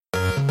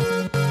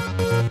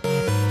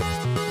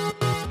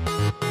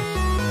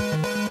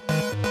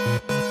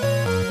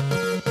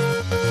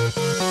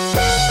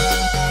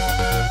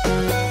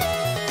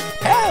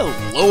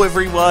Hello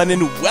everyone,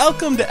 and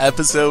welcome to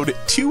episode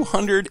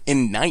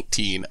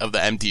 219 of the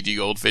MTG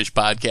Goldfish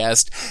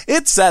podcast.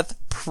 It's Seth,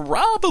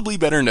 probably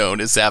better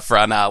known as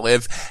Saffron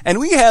Olive, and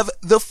we have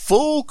the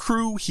full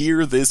crew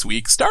here this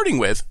week, starting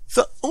with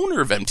the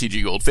owner of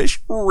MTG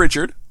Goldfish,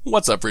 Richard.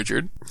 What's up,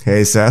 Richard?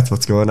 Hey Seth,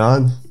 what's going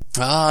on?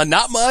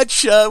 Not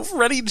much.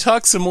 Ready to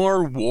talk some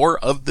more War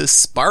of the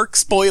Spark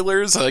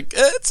spoilers.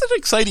 It's an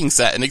exciting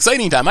set, an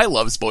exciting time. I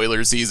love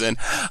spoiler season.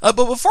 But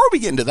before we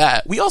get into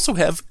that, we also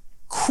have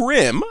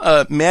Krim,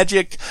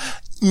 Magic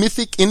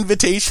Mythic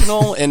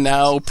Invitational and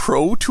now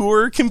Pro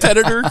Tour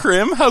competitor.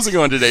 Krim, how's it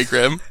going today,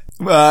 Krim?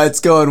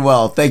 It's going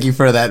well. Thank you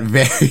for that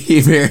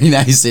very, very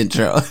nice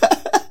intro.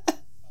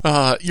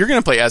 You're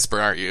gonna play Esper,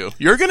 aren't you?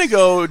 You're gonna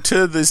go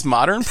to this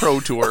modern Pro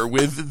Tour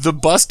with the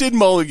busted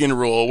mulligan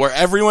rule where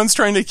everyone's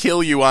trying to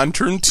kill you on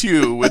turn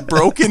 2 with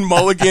broken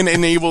mulligan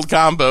enabled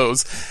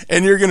combos,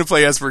 and you're gonna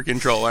play Esper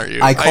control, aren't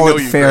you? I call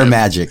it fair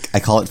magic. I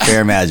call it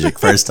fair magic,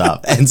 first off.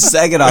 And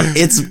second off,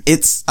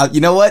 it's you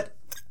know what?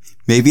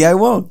 Maybe I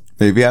won't.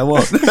 But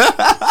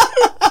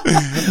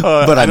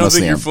I don't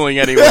think you're fooling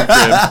anyone,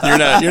 Krim.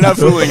 You're not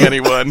fooling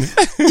anyone.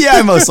 Yeah,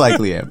 I most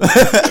likely am.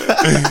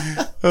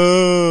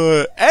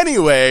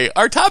 Anyway,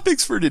 our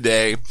topics for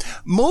today,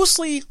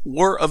 mostly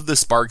War of the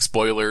Spark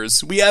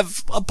spoilers. We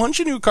have a bunch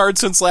of new cards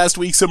since last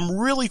week, some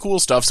really cool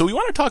stuff, so we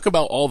want to talk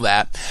about all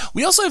that.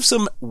 We also have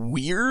some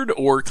weird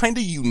or kind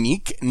of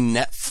unique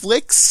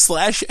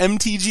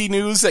Netflix/MTG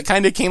news that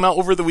kind of came out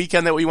over the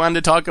weekend that we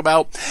wanted to talk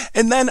about.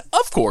 And then,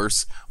 of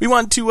course, we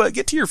want to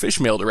get to your fish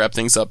mail to wrap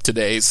things up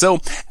today. So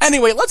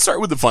anyway, let's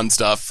start with the fun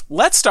stuff.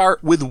 Let's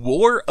start with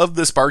War of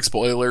the Spark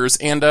spoilers.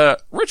 And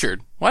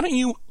Richard, why don't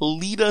you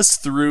lead us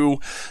through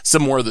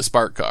some more of the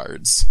Spark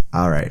cards?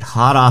 All right,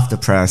 hot off the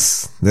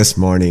press this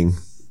morning,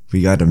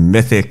 we got a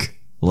mythic,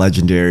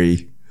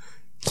 legendary,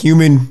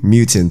 human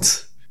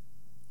mutant,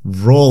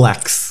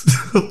 Rolex.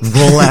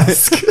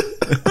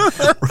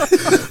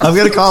 I'm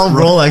going to call him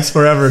Rolex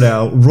forever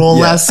now.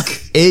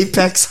 Rolex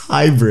Apex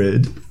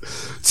Hybrid.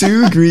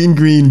 2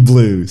 green,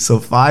 blue. So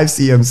 5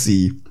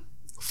 CMC.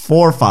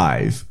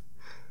 4/5.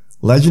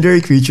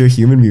 Legendary creature,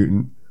 human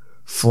mutant.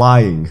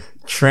 Flying.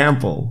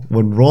 Trample.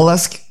 When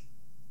Rolesk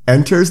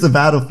enters the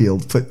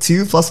battlefield, put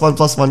 2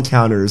 +1/+1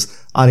 counters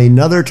on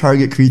another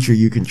target creature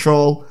you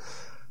control.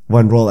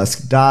 When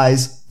Rolesk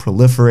dies,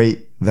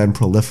 proliferate, then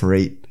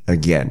proliferate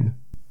again.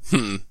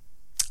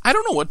 I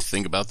don't know what to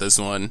think about this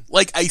one.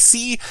 Like, I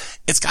see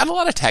it's got a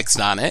lot of text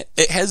on it.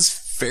 It has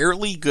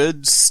fairly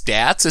good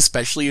stats,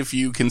 especially if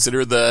you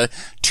consider the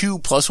 2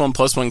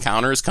 +1/+1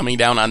 counters coming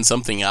down on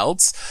something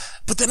else.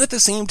 But then at the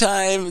same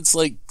time, it's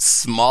like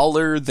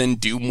smaller than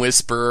Doom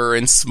Whisperer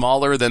and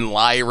smaller than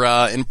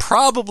Lyra and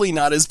probably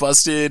not as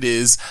busted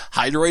as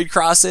Hydroid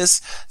Crossus.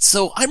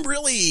 So I'm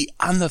really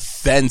on the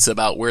fence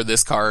about where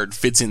this card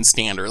fits in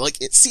standard. Like,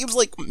 it seems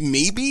like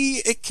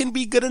maybe it can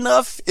be good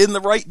enough in the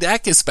right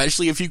deck,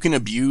 especially if you can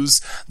abuse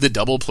the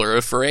double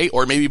proliferate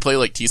or maybe play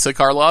like Tisa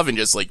Karlov and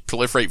just like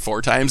proliferate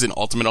 4 times and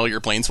ultimate all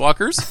your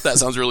planeswalkers. That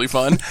sounds really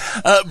fun.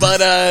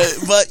 But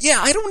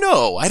yeah, I don't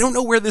know. I don't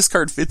know where this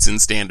card fits in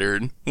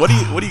standard.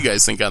 What do you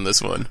guys think on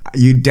this one?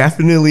 You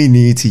definitely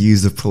need to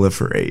use the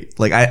proliferate.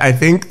 Like, I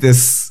think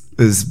this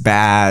is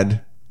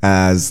bad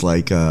as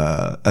like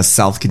a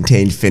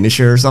self-contained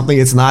finisher or something.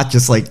 It's not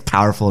just like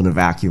powerful in a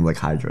vacuum like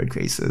Hydroid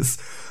Crassus.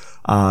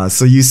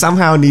 So you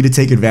somehow need to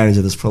take advantage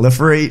of this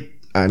proliferate.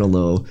 I don't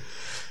know.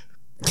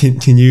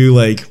 Can you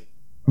like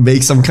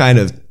make some kind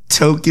of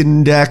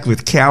token deck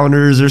with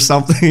counters or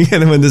something?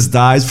 And when this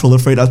dies,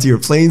 proliferate out to your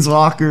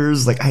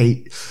planeswalkers. Like,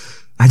 I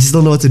just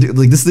don't know what to do.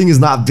 Like, this thing is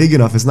not big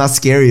enough. It's not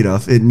scary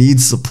enough. It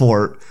needs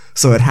support.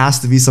 So it has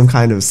to be some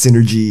kind of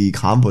synergy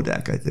combo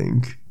deck, I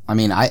think. I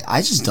mean,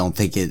 I just don't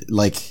think it,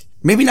 like,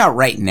 maybe not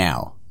right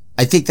now.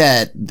 I think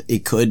that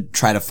it could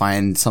try to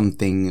find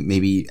something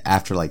maybe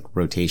after like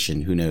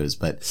rotation, who knows.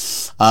 But,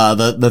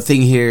 the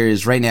thing here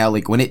is right now,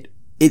 like when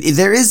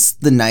there is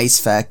the nice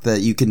fact that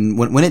you can,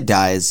 when it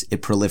dies,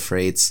 it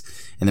proliferates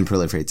and then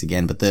proliferates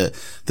again. But the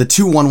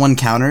 2/1/1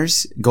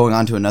 counters going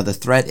on to another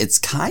threat, it's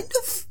kind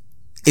of,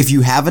 if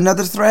you have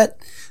another threat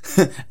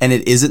and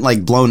it isn't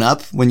like blown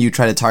up when you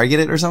try to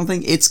target it or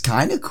something, it's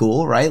kind of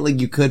cool, right?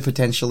 Like you could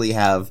potentially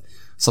have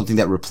something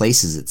that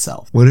replaces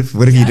itself. What if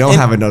you don't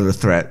have another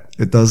threat?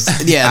 It does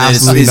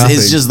absolutely nothing.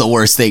 It's just the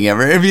worst thing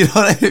ever. If you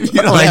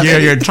don't like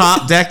your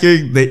top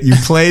decking, you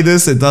play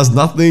this, it does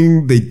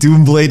nothing. They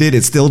Doomblade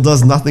it still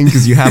does nothing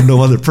because you have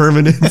no other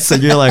permanents.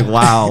 And you're like,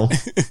 wow,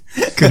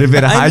 could have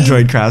been a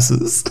Hydroid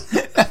Crassus.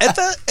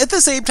 At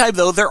the same time,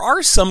 though, there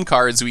are some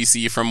cards we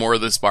see from War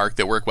of the Spark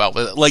that work well.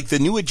 Like the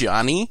new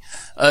Ajani,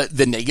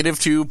 the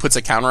 -2 puts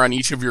a counter on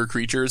each of your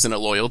creatures and a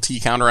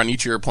loyalty counter on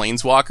each of your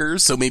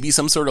planeswalkers. So maybe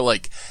some sort of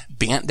like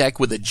Bant deck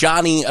with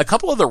Ajani. A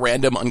couple of the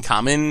random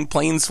uncommon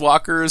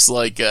planeswalkers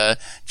like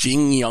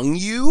Jing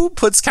Youngyu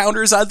puts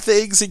counters on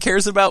things and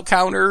cares about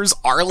counters.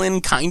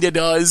 Arlen kinda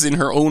does in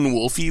her own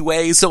wolfy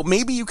way. So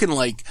maybe you can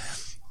like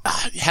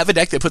have a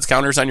deck that puts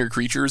counters on your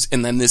creatures,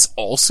 and then this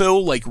also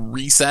like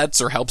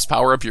resets or helps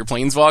power up your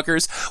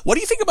planeswalkers. What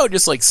do you think about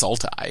just like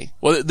Sultai?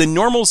 Well, the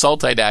normal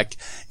Sultai deck,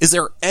 is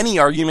there any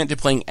argument to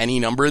playing any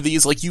number of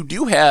these? Like, you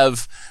do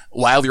have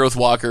Wild Growth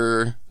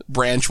Walker,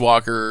 Branch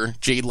Walker,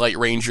 Jade Light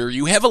Ranger.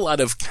 You have a lot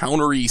of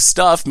countery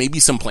stuff, maybe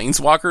some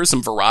Planeswalkers,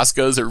 some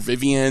Veraskas or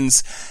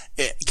Vivians.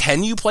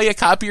 Can you play a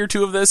copy or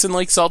two of this in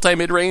like Sultai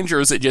midrange, or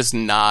is it just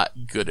not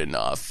good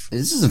enough?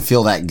 This doesn't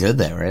feel that good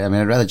though, right? I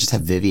mean, I'd rather just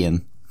have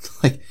Vivian.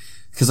 Like,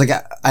 cause like,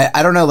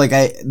 I don't know, like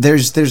it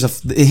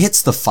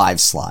hits the 5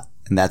 slot,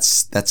 and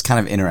that's kind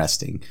of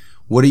interesting.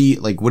 What are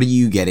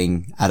you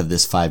getting out of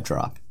this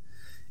 5-drop?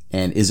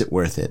 And is it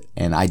worth it?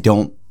 And I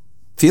don't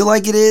feel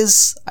like it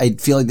is. I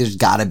feel like there's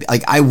gotta be,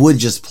 like, I would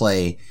just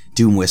play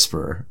Doom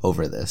Whisperer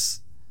over this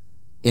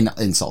in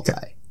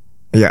Sultai.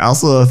 Yeah,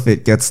 also if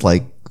it gets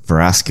like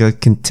Vraska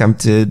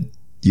contempted,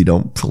 you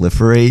don't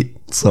proliferate.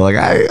 So like,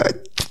 I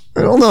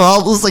don't know,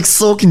 it was like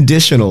so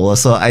conditional.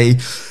 So I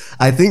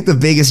think the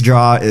biggest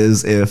draw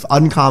is if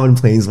uncommon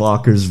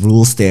planeswalkers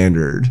rule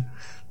standard,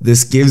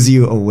 this gives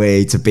you a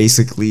way to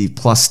basically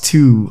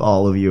 +2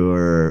 all of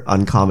your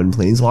uncommon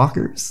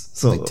planeswalkers.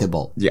 So like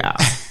Tibalt. Yeah.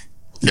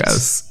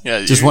 Yes.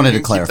 Yeah, just wanted to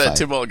clarify. Keep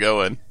that Tibalt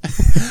going.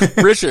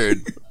 Richard,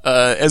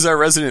 as our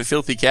resident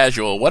filthy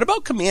casual, what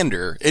about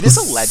Commander? It is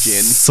a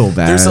legend. So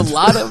bad. There's a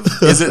lot of,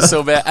 is it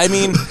so bad? I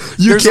mean,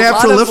 you there's can't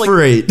a lot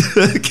proliferate. Of,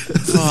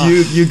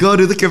 like, you go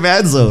to the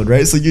command zone,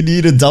 right? So you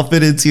need to dump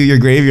it into your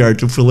graveyard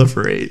to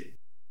proliferate.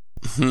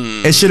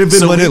 It should have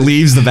been when it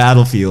leaves the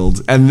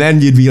battlefield, and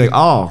then you'd be like,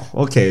 oh,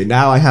 okay,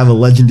 now I have a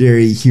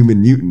legendary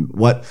human mutant.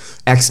 What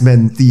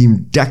X-Men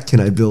themed deck can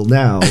I build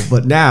now?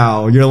 But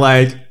now you're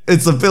like,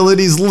 its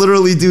abilities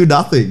literally do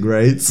nothing,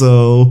 right?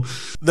 So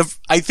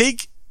I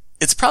think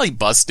it's probably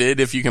busted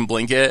if you can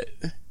blink it.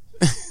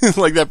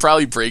 Like, that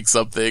probably breaks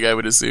something, I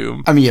would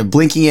assume. I mean, yeah,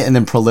 blinking it and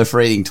then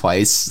proliferating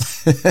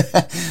twice.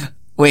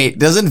 Wait,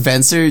 doesn't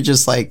Venser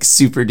just like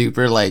super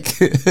duper like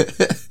the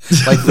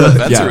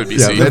Venser would be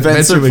sweet.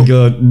 Venser would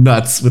go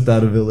nuts with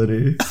that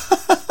ability.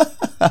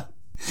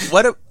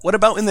 What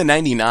about in the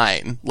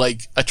 99?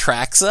 Like,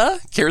 Atraxa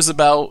cares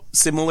about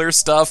similar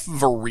stuff.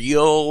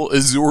 Virreal,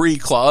 Azuri,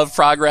 Claw of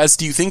Progress.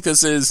 Do you think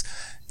this is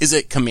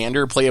it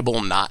commander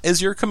playable not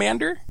as your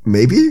commander?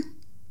 Maybe.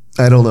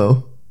 I don't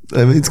know.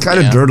 I mean, it's kind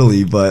of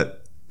dirtily,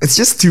 but it's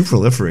just too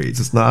proliferates.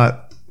 It's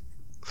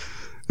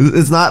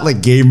not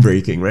like game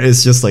breaking, right?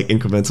 It's just like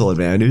incremental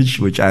advantage,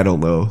 which I don't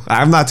know.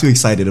 I'm not too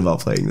excited about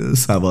playing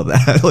this. How about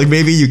that? Like,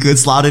 maybe you could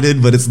slot it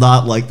in, but it's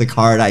not like the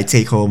card I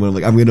take home and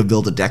I'm going to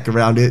build a deck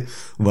around it,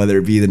 whether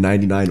it be the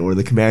 99 or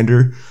the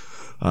commander.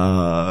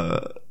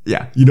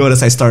 Yeah. You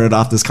notice I started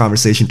off this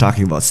conversation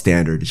talking about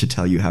standard. It should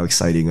tell you how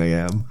exciting I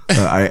am.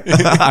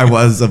 I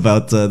was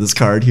about this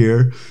card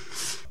here.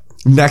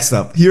 Next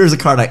up, here's a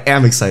card I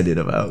am excited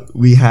about.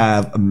 We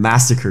have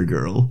Massacre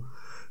Girl.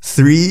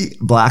 3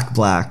 black,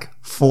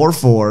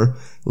 4/4,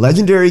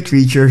 legendary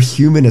creature,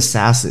 human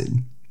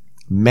assassin.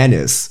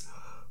 Menace.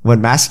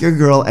 When Massacre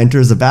Girl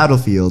enters the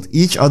battlefield,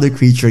 each other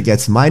creature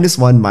gets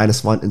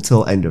 -1/-1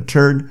 until end of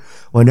turn.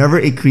 Whenever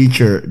a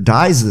creature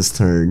dies this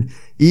turn,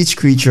 each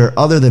creature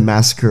other than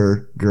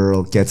Massacre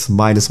Girl gets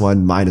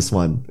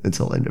 -1/-1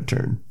 until end of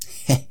turn.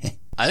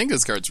 I think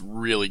this card's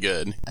really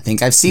good. I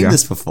think I've seen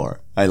this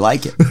before. I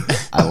like it.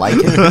 I like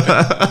it.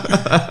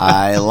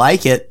 I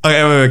like it.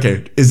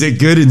 Okay. Is it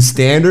good in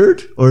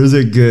standard or is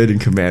it good in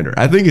commander?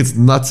 I think it's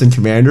nuts in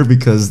commander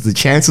because the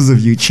chances of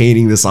you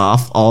chaining this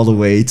off all the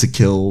way to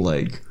kill,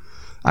 like,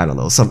 I don't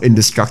know, some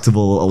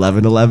indestructible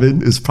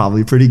 11/11 is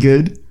probably pretty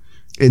good.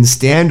 In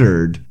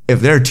standard, if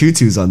there are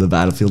 2/2s on the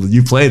battlefield and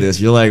you play this,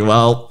 you're like,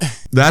 well,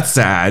 that's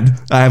sad.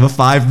 I have a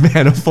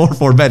 5-mana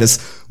 4/4 menace,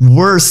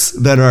 worse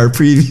than our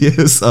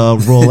previous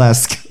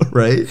Roll-esque,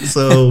 right?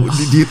 So,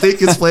 do you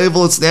think it's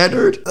playable in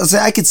standard?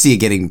 I could see it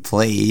getting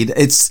played.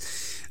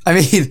 I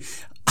mean,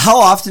 how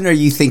often are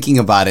you thinking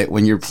about it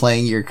when you're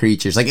playing your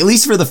creatures? Like, at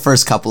least for the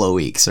first couple of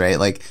weeks, right?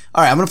 Like,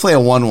 all right, I'm going to play a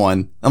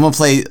 1/1. I'm going to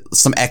play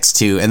some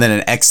X2 and then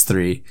an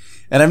X3.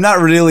 And I'm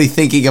not really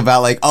thinking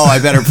about like, oh, I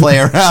better play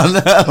around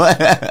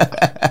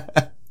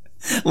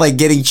like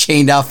getting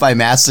chained off by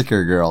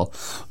Massacre Girl.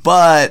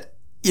 But,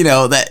 you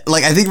know, that,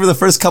 like, I think for the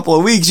first couple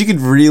of weeks, you could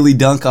really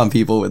dunk on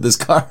people with this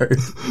card.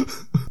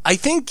 I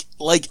think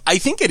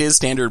it is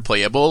standard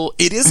playable.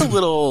 It is a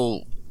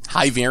little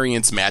high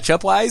variance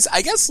matchup wise.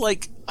 I guess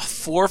like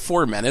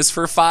 4/4 menace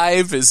for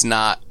 5 is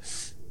not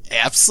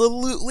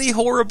absolutely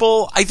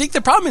horrible. I think the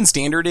problem in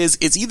standard is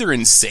it's either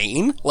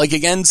insane, like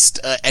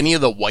against any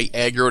of the white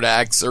aggro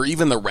decks or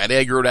even the red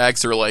aggro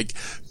decks or like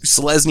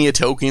Selesnya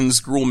tokens,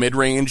 Gruul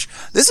midrange.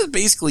 This is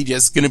basically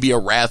just going to be a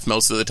Wrath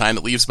most of the time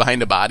that leaves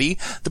behind a body.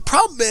 The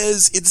problem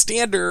is in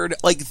standard,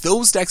 like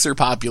those decks are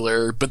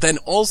popular, but then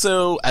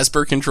also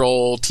Esper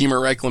Control,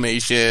 Temur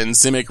Reclamation,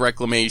 Simic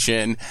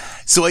Reclamation.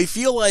 So I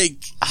feel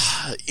like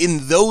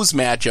in those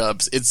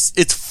matchups,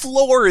 its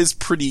floor is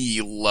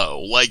pretty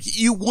low. Like,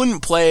 you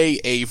wouldn't play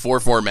a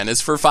 4/4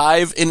 Menace for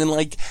 5, and in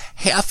like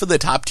half of the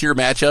top tier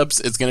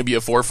matchups, it's going to be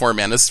a 4/4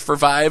 Menace for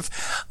 5.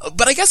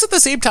 But I guess at the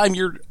same time,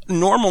 your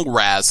normal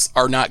Wraths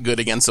are not good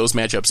against those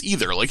matchups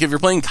either. Like, if you're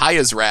playing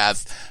Kaya's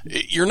Wrath,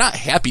 you're not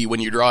happy when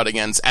you draw it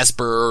against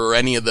Esper or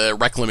any of the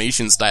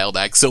Reclamation style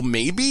decks, so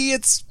maybe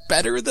it's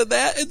better than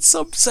that in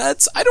some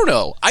sets. I don't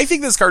know. I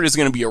think this card is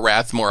going to be a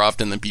Wrath more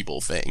often than people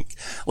think.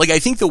 Like, I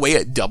think the way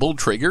it double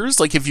triggers,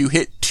 like if you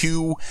hit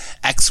 2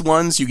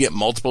 X1s, you get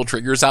multiple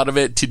triggers out of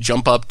it to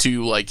jump up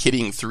to like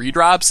hitting 3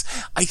 drops.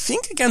 I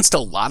think against a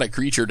lot of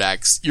creature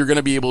decks, you're going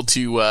to be able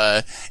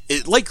to,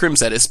 like Krim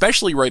said,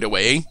 especially right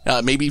away.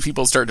 Maybe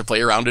people start to play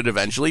around it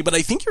eventually, but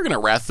I think you're going to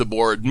Wrath the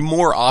board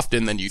more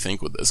often than you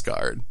think with this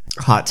card.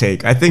 Hot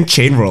take. I think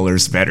Chain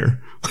Roller's better.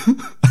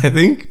 I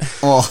think,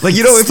 like,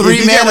 you know, if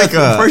 3 mana like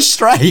first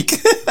strike.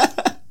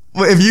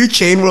 Well, if you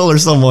Chain Roller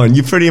someone,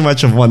 you pretty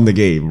much have won the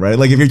game, right?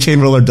 Like, if your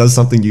Chain Roller does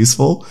something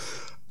useful,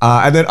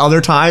 and then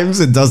other times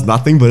it does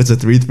nothing, but it's a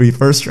 3/3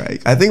 first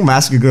strike. I think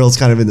Massacre Girl is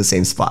kind of in the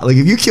same spot. Like,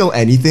 if you kill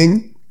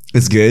anything,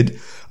 it's good.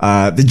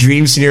 The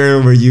dream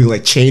scenario where you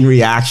like chain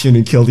reaction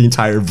and kill the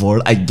entire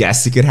board, I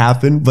guess it could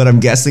happen, but I'm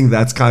guessing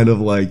that's kind of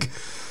like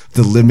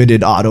the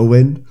limited auto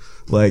win.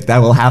 Like, that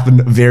will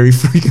happen very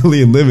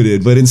frequently in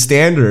limited, but in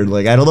standard,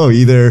 like, I don't know,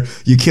 either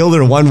you kill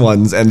their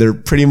 1/1s and they're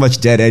pretty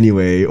much dead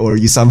anyway, or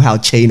you somehow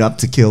chain up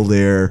to kill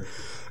their,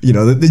 you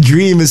know, the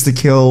dream is to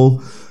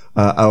kill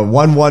a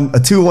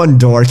 2/1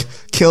 dork,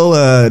 kill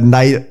a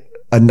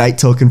night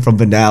token from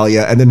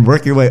Benalia, and then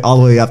work your way all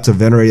the way up to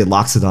Venerated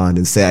Loxodon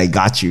and say, I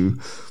got you.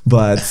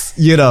 But,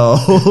 you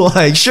know,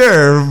 like,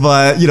 sure,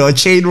 but, you know, a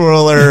Chain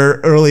Roller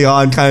early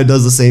on kind of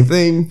does the same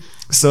thing.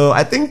 So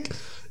I think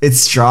it's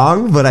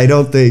strong, but I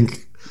don't think,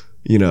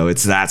 you know,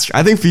 it's that strong.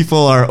 I think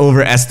people are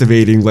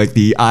overestimating like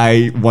the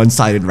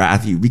one-sided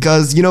Wrath you,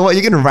 because you know what?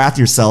 You're going to Wrath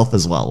yourself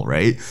as well,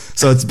 right?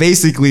 So it's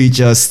basically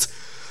just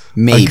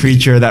a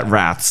creature that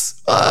Wraths.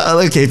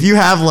 Okay, if you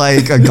have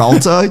like a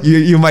Galta,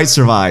 you might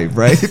survive,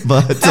 right?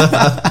 But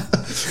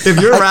if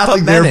you're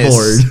Wrathing their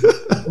board.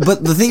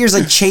 But the thing is,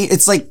 like,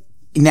 it's like,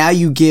 now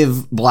you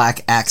give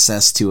black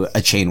access to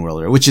a Chain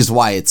Whirler, which is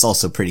why it's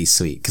also pretty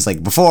sweet. Cause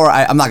like before,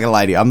 I'm not gonna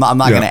lie to you, I'm not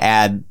gonna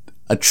add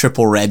a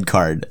triple red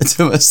card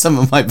to some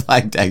of my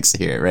black decks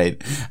here, right?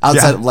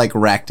 Outside of like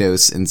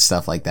Rakdos and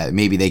stuff like that.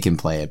 Maybe they can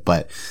play it,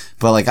 but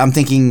like I'm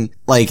thinking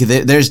like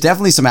there's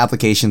definitely some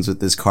applications with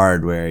this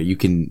card where you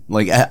can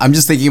like, I'm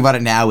just thinking about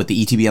it now with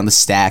the ETB on the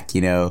stack,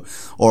 you know,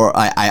 or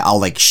I'll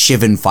like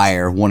Shivan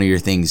Fire one of your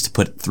things to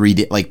put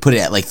put it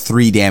at like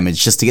 3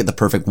 damage just to get the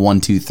perfect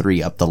 1, 2,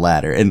 3 up the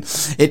ladder. And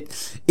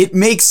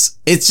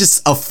it's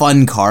just a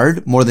fun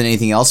card more than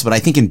anything else. But I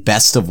think in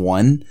best of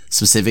one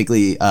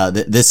specifically,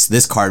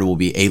 this card will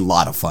be a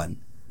lot of fun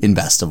in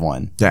best of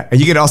one. Yeah, and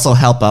you could also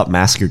help out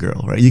Massacre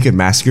Girl, right? You could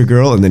Massacre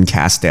Girl and then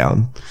cast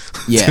down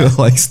to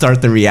like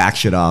start the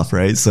reaction off,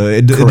 right? So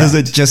it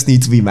doesn't just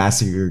need to be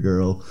Massacre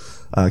Girl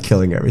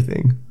killing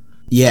everything.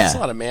 Yeah, that's a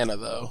lot of mana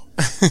though.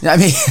 I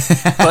mean,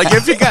 like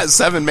if you got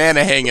 7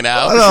 mana hanging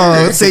out.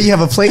 Oh, let's say you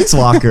have a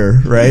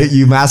Planeswalker, right?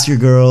 You Massacre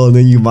Girl and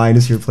then you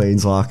minus your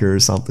Planeswalker or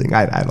something.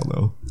 I don't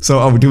know.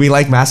 So, do we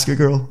like Massacre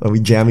Girl? Are we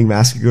jamming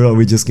Massacre Girl? Or are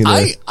we just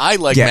gonna? I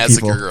like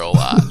Massacre Girl a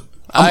lot.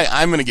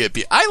 I'm gonna get.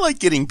 I like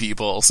getting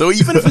people. So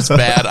even if it's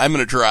bad, I'm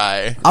gonna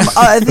try.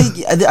 I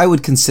think I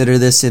would consider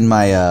this in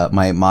my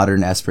my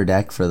modern Esper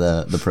deck for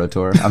the Pro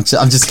Tour. I'm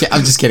just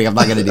kidding. I'm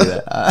not gonna do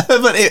that.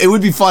 But it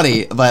would be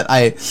funny. But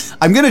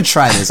I'm gonna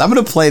try this. I'm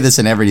gonna play this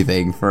in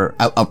everything for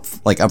up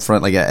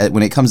front. Like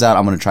when it comes out,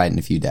 I'm gonna try it in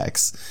a few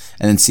decks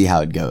and then see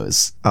how it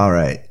goes. All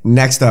right.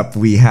 Next up,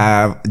 we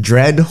have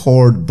Dread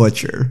Horde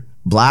Butcher,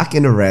 black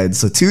and a red.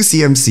 So 2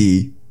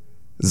 CMC,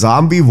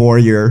 Zombie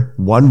Warrior,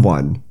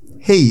 1/1.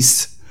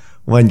 Haste.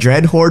 When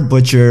Dread Horde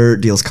Butcher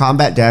deals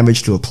combat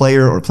damage to a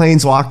player or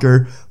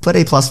planeswalker, put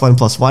a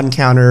 +1/+1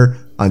 counter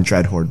on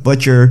Dread Horde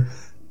Butcher.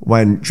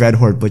 When Dread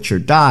Horde Butcher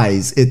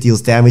dies, it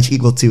deals damage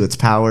equal to its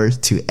power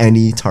to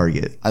any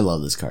target. I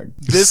love this card.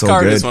 This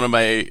card is one of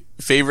my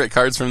favorite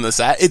cards from the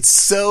set. It's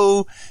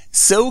so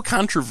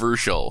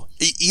controversial.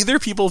 Either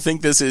people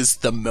think this is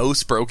the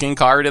most broken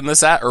card in the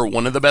set or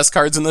one of the best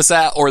cards in the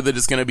set, or that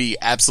it's going to be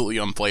absolutely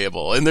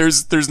unplayable. And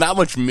there's not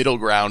much middle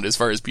ground as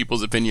far as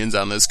people's opinions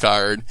on this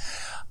card.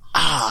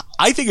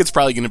 I think it's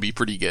probably going to be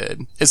pretty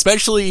good,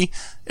 especially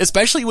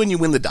when you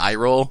win the die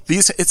roll.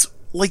 It's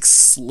like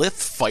Slith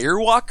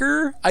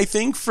Firewalker, I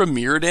think, from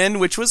Mirrodin,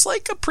 which was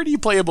like a pretty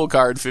playable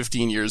card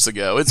 15 years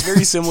ago. It's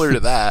very similar to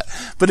that.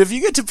 But if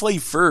you get to play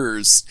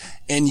first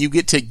and you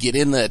get to get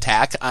in the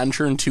attack on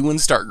turn 2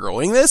 and start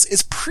growing this,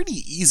 it's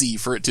pretty easy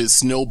for it to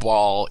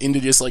snowball into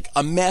just like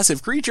a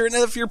massive creature. And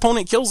if your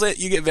opponent kills it,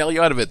 you get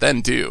value out of it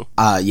then too.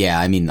 Yeah,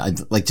 I mean,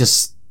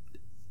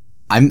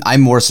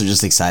 I'm more so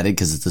just excited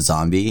because it's a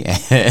zombie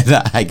and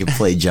I can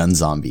play Jund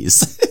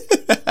zombies.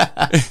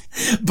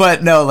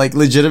 But no, like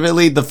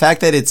legitimately, the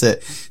fact that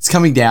it's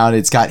coming down,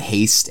 it's got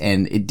haste,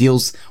 and it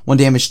deals 1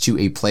 damage to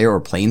a player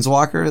or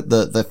planeswalker.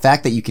 The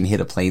fact that you can hit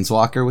a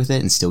planeswalker with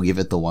it and still give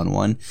it the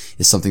 1/1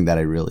 is something that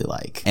I really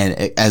like.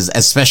 And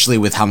especially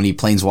with how many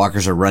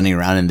planeswalkers are running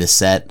around in this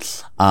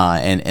set,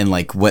 and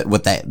like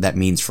what that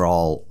means for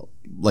all,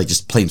 like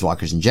just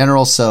planeswalkers in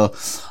general. So,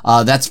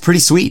 that's pretty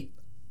sweet.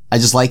 I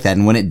just like that.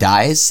 And when it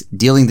dies,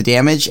 dealing the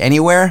damage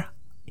anywhere,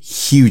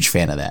 huge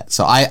fan of that.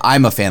 So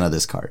I'm a fan of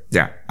this card.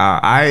 Yeah.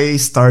 I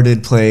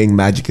started playing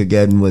Magic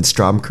again when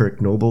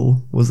Stromkirk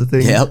Noble was a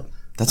thing. Yep.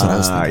 That's what I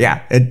was thinking.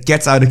 Yeah. It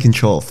gets out of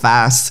control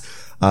fast.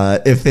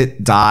 If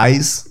it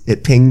dies,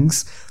 it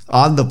pings.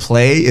 On the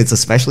play, it's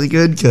especially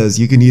good because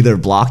you can either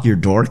block your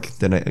dork,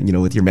 then,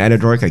 with your mana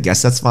dork, I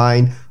guess that's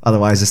fine.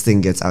 Otherwise, this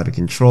thing gets out of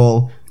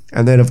control.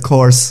 And then, of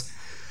course,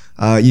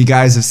 you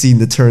guys have seen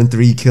the turn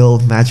 3 kill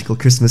Magical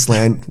Christmas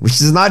Land,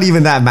 which is not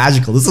even that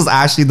magical. This is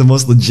actually the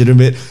most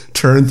legitimate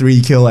turn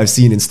 3 kill I've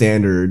seen in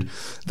Standard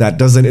that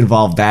doesn't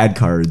involve bad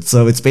cards.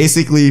 So it's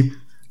basically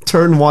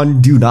turn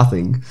 1, do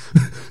nothing.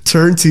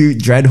 Turn 2,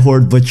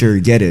 Dreadhorde Butcher,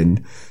 get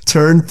in.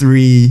 Turn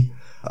 3,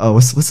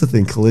 what's the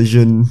thing?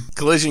 Collision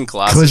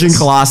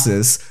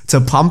Colossus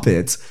to pump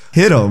it,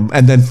 hit him,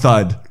 and then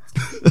thud.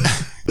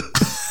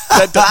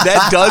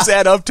 That does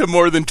add up to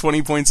more than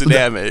 20 points of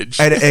damage.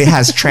 And it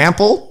has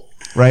trample.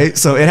 Right?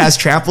 So it has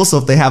trample, so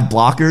if they have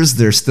blockers,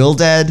 they're still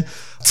dead.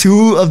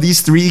 2 of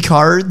these 3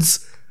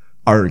 cards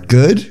are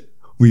good.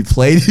 We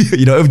played,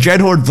 if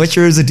Dreadhorde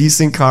Butcher is a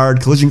decent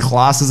card, Collision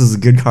Colossus is a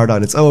good card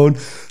on its own.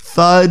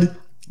 Thud,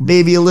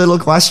 maybe a little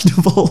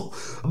questionable,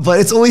 but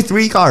it's only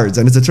 3 cards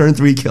and it's a turn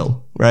 3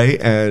 kill, right?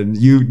 And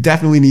you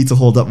definitely need to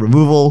hold up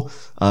removal,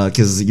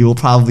 because you will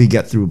probably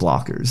get through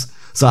blockers.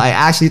 So I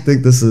actually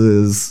think this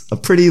is a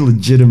pretty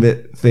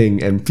legitimate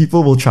thing, and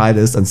people will try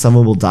this and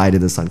someone will die to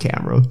this on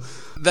camera.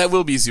 That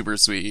will be super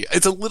sweet.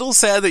 It's a little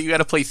sad that you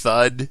gotta play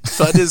Thud.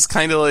 Thud is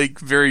kind of like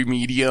very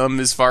medium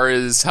as far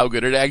as how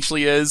good it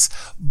actually is,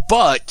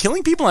 but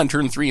killing people on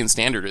turn 3 in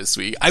Standard is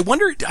sweet. I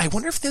wonder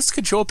if this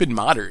could show up in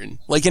Modern.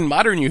 Like in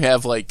Modern you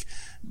have like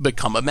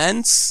Become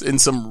Immense and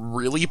some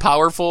really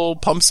powerful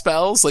pump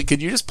spells. Like,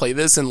 could you just play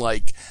this in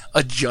like a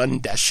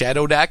Jund Death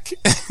Shadow deck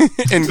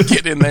and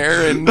get in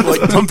there and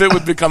like pump it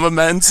with Become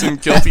Immense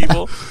and kill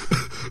people?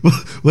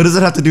 What does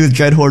it have to do with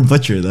Dreadhorde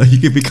Butcher, though? You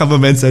can become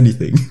immense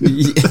anything.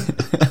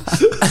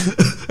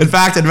 In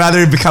fact, I'd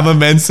rather become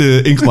immense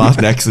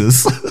Inkmoth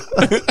Nexus.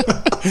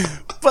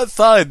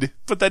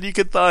 But then you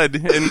could Thud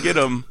and get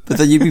him. But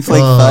then you'd be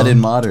playing Thud in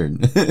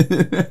Modern.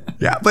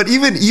 Yeah, but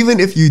even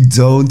if you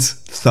don't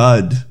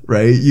Thud,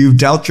 right, you've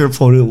dealt your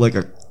opponent like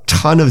a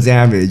ton of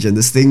damage, and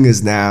this thing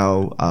is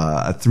now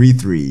a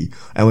 3/3,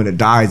 and when it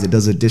dies, it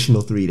does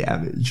additional 3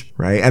 damage,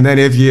 right? And then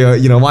if you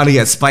want to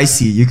get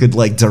spicy, you could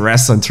like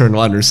duress on turn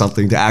 1 or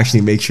something to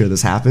actually make sure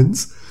this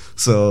happens.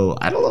 So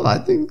I don't know. I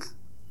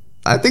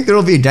think there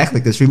will be a deck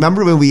like this.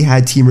 Remember when we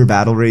had Temur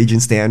Battle Rage in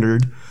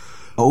Standard?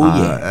 Oh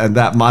yeah, and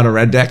that mono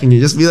red deck, and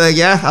you just be like,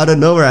 yeah, out of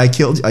nowhere, I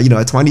killed, I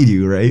 20'd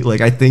you, right? Like,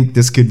 I think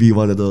this could be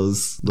one of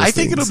those I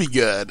think it'll be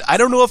good. I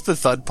don't know if the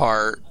Thud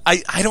part,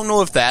 I don't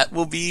know if that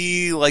will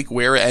be like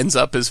where it ends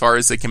up as far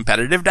as the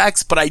competitive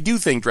decks, but I do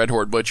think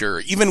Dreadhorde Butcher,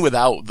 even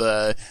without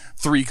the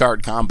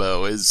 3-card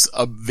combo, is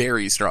a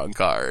very strong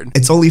card.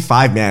 It's only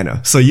 5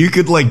 mana, so you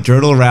could like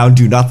journal around,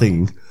 do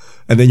nothing,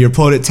 and then your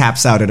opponent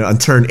taps out, and on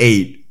turn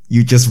 8,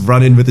 you just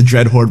run in with the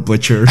Dreadhorde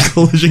Butcher,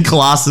 Collision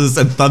Colossus,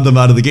 and thud them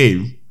out of the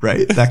game.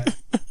 Right?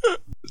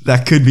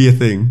 That could be a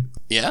thing.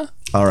 Yeah.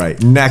 All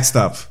right. Next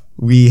up,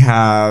 we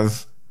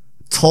have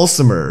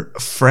Tolsimer,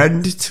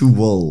 Friend to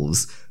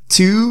Wolves.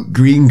 2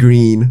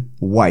 green,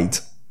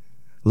 white.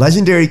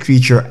 Legendary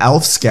creature,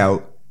 Elf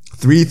Scout,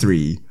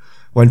 3/3.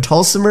 When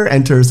Tolsimer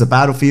enters the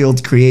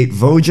battlefield, create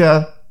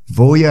Voya,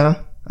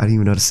 I don't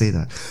even know how to say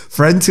that.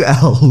 Friend to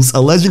Elves, a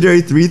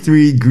legendary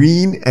 3/3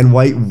 green and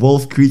white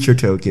wolf creature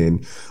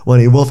token. When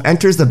a wolf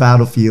enters the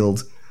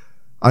battlefield,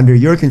 under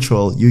your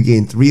control, you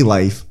gain 3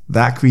 life.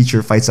 That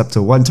creature fights up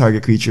to 1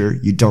 target creature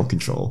you don't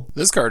control.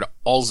 This card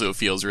also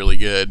feels really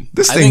good.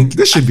 This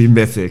should be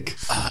mythic.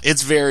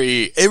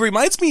 It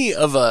reminds me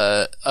of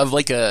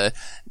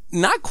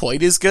not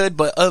quite as good,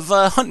 but of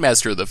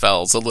Huntmaster of the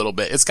Fells a little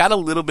bit. It's got a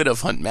little bit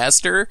of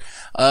Huntmaster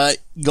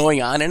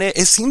going on in it.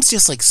 It seems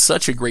just like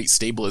such a great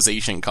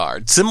stabilization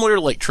card. Similar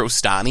to like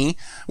Trostani,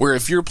 where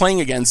if you're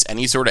playing against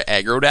any sort of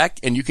aggro deck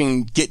and you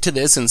can get to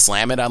this and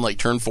slam it on like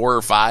turn 4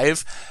 or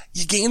 5,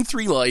 you gain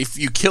 3 life,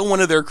 you kill one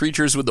of their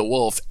creatures with the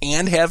wolf,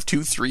 and have 2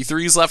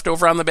 3/3s left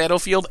over on the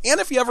battlefield. And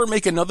if you ever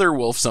make another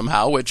wolf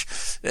somehow, which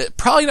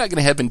probably not going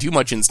to happen too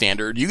much in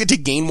Standard, you get to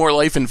gain more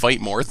life and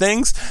fight more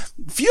things.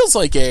 Feels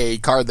like a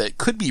card that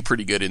could be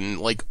pretty good in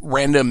like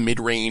random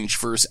mid-range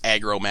versus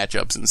aggro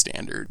matchups in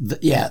Standard.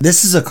 Yeah,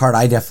 this is a card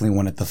I definitely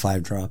want at the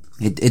 5-drop.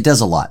 It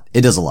does a lot.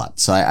 It does a lot.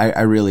 So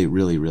I really,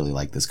 really, really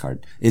like this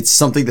card. It's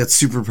something that's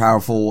super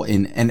powerful,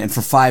 and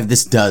for 5,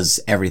 this does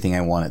everything I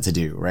want it to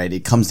do, right?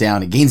 It comes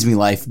down, it gains me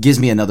life, gives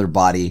me another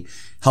body,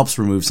 helps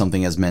remove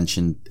something as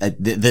mentioned.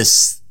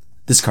 This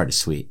card is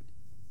sweet.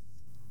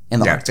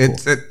 And the Yeah, art's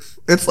cool.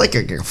 it's like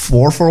a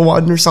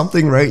 4-for-1 or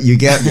something, right? You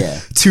get Yeah.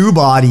 2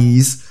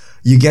 bodies,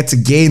 you get to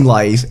gain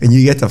life, and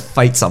you get to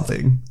fight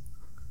something.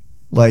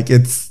 Like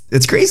it's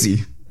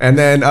crazy. And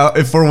then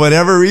if for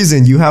whatever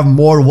reason you have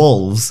more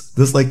wolves,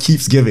 this like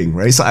keeps giving,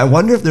 right? So I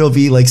wonder if there'll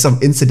be like some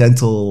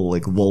incidental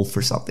like wolf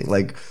or something.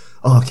 Like,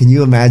 oh, can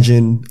you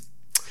imagine?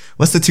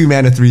 What's the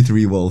 2-mana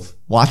 3/3 wolf?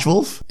 Watch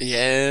wolf?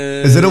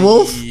 Yeah. Is it a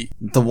wolf?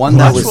 The one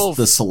that was Watchwolf.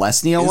 the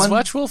Celestia Is one?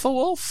 Watchwolf a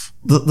wolf?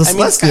 The I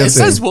mean, Celestia it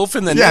says thing. wolf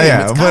in the name.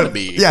 It's gotta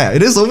be. Yeah,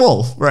 it is a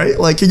wolf, right?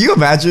 Like, can you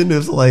imagine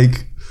if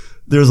like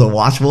there's a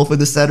watch wolf in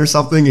the set or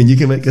something, and you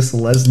can make a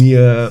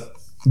Selesnya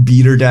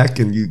beater deck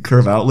and you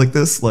curve out like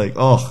this? Like,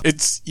 oh,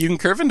 You can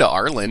curve into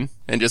Arlen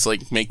and just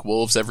like make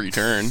wolves every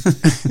turn.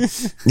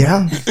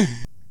 yeah.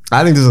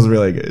 I think this is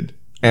really good.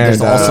 And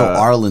There's also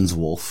Arlen's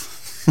Wolf.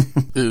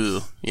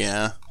 Ooh,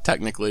 yeah,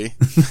 technically.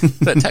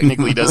 That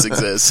technically does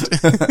exist.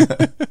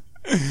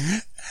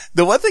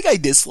 The one thing I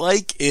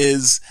dislike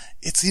is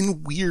it's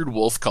in weird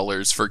wolf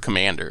colors for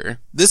commander.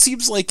 This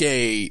seems like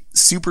a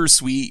super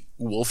sweet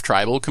wolf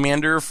tribal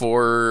commander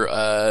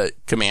for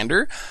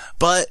commander,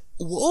 but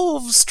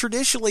wolves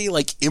traditionally,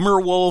 like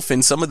Immerwolf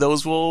and some of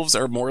those wolves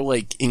are more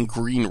like in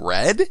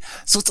green-red,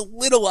 so it's a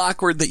little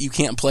awkward that you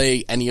can't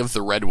play any of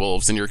the red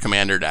wolves in your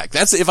commander deck.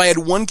 That's if I had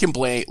one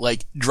complaint,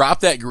 like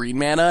drop that green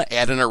mana,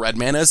 add in a red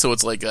mana, so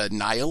it's like a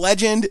Naya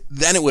Legend,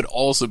 then it would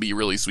also be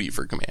really sweet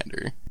for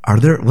commander.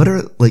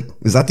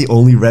 is that the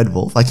only red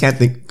wolf? I can't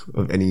think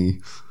of any.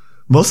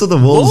 Most of the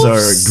wolves are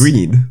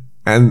green,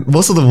 and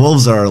most of the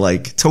wolves are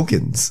like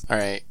tokens.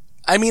 Alright.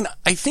 I mean,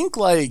 I think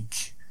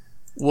like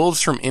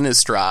wolves from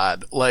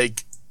Innistrad,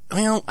 like,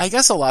 well, I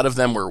guess a lot of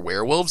them were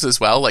werewolves as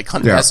well. Like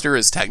Huntmaster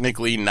is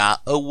technically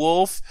not a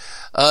wolf.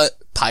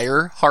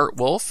 Pyre Heart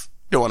Wolf.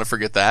 Don't want to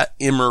forget that.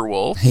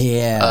 Immerwolf.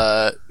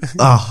 Yeah.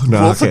 Oh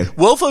no, Wolf, okay.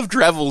 Wolf of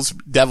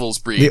Devil's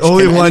Breach. The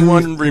only Can one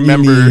anyone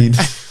remember? you need,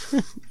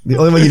 the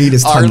only one you need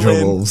is Tundra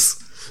Arlen. wolves.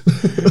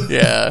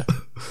 Yeah.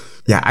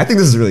 Yeah, I think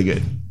this is really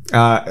good.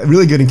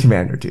 Really good in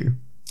Commander too.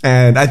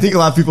 And I think a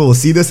lot of people will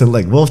see this and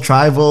like Wolf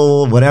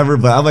Tribal, whatever,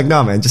 but I'm like,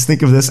 no man, just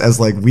think of this as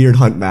like Weird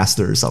Hunt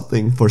Master or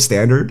something for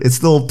Standard. It's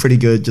still pretty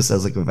good just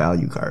as like a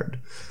value card.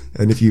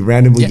 And if you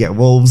randomly get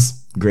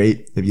Wolves,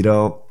 great. If you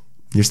don't,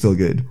 you're still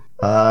good.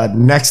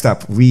 Next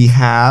up, we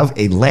have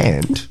a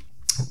land.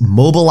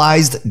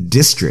 Mobilized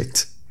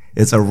District.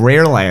 It's a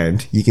rare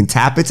land. You can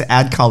tap it to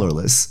add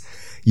colorless.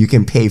 You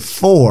can pay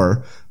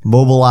 4.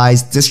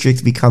 Mobilized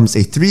District becomes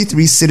a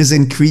 3/3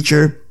 citizen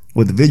creature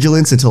with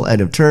vigilance until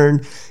end of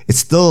turn. It's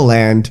still a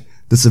land.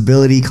 This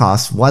ability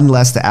costs 1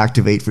 less to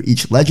activate for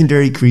each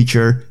legendary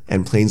creature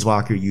and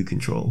planeswalker you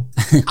control.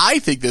 I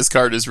think this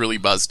card is really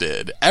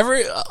busted.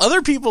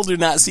 Other people do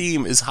not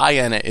seem as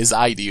high on it as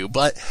I do,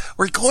 but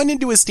we're going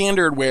into a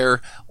standard where,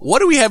 what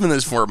do we have in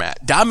this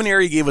format?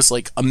 Dominaria gave us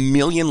like 1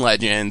 million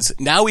legends.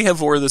 Now we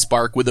have War of the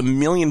Spark with 1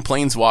 million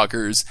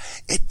planeswalkers.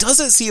 It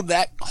doesn't seem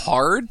that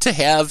hard to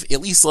have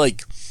at least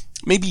like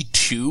maybe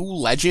 2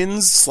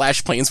 legends /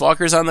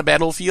 planeswalkers on the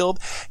battlefield.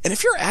 And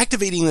if you're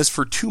activating this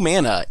for 2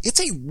 mana, it's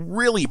a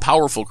really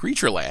powerful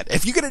creature land.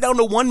 If you get it down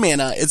to 1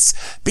 mana, it's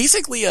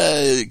basically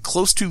a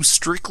close to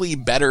strictly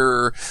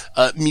better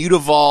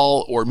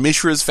Mutavault or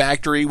Mishra's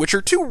Factory, which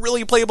are 2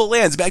 really playable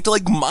lands. Back to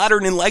like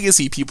Modern and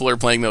Legacy, people are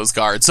playing those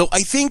cards. So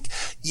I think,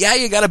 yeah,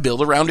 you gotta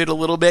build around it a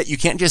little bit. You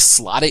can't just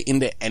slot it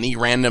into any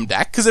random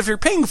deck, because if you're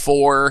paying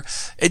 4,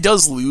 it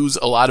does lose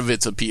a lot of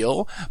its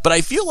appeal. But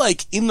I feel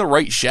like in the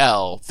right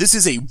shell, this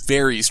is a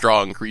very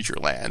strong creature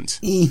land.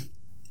 Mm.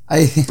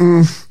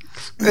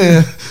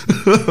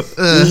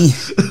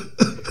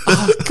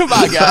 Come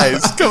on,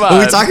 guys. Come on. Are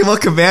we talking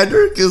about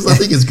Commander? Because I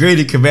think it's great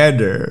in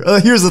Commander.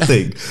 Here's the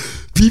thing.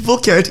 People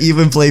can't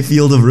even play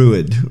Field of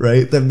Ruin,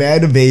 right? The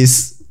mana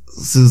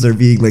bases are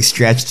being like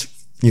stretched,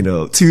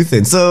 too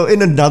thin. So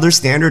in another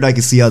standard, I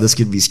can see how this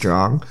could be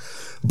strong.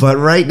 But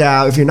right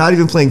now, if you're not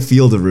even playing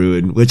Field of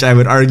Ruin, which I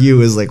would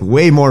argue is like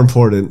way more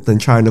important than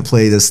trying to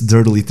play this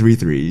dirtily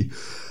 3/3,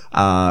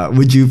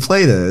 would you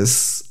play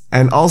this?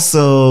 And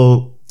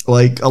also,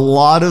 like, a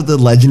lot of the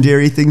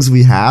legendary things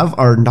we have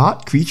are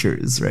not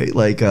creatures, right?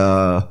 Like,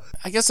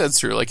 I guess that's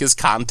true. Like his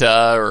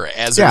Kanta or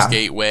Azur's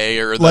Gateway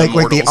or the like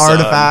Immortal the Sun.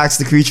 artifacts,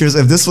 the creatures.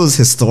 If this was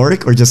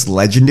historic or just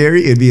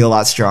legendary, it'd be a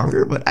lot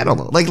stronger. But I don't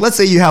know. Like, let's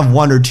say you have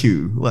 1 or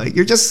 2. Like,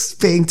 you're just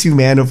paying 2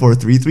 mana for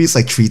 3/3. It's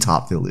like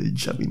Treetop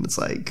Village. I mean, it's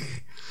like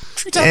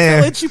Treetop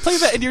Village. You play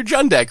that in your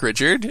Jund deck,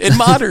 Richard. In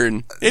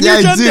Modern. In yeah,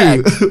 your I Jund do.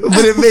 deck.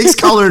 But it makes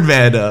colored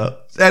mana.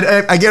 And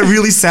I get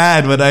really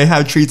sad when I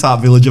have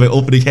Treetop Village in my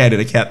opening hand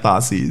and I can't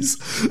Thoughtseize.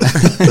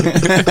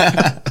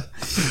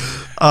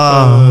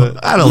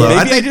 I don't know. Maybe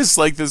I think I just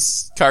like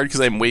this card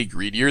because I'm way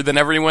greedier than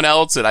everyone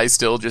else, and I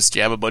still just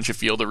jam a bunch of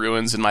Field of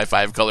Ruins in my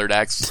 5-color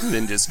decks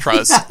and just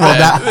trust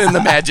in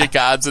the magic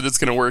gods that it's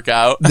going to work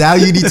out. now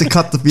you need to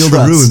cut the Field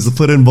Trust. of Ruins to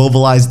put in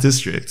Mobilized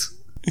District.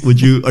 Are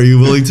you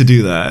willing to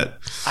do that?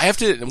 I have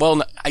to,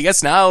 well, I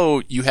guess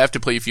now you have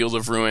to play Field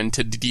of Ruin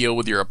to deal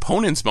with your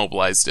opponent's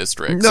Mobilized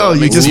District. No, so it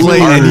you makes just it even play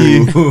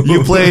harder.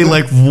 you play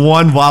like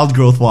 1 Wild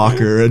Growth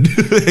Walker and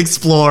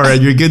explore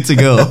and you're good to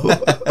go.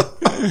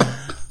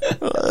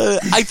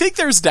 I think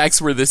there's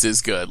decks where this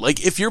is good.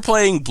 Like, if you're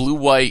playing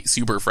blue-white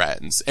Super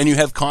Friends, and you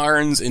have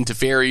Karns and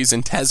Teferis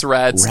and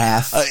Tezzerets,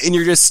 Wrath. and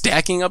you're just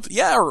stacking up,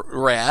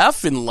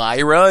 Wrath and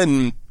Lyra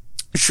and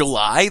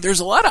Shalai, there's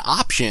a lot of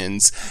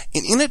options.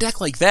 And in a deck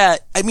like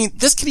that, I mean,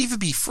 this could even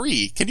be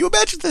free. Can you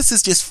imagine this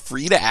is just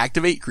free to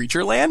activate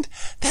creature land?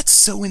 That's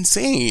so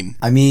insane.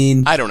 I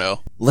mean, I don't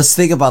know. Let's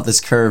think about this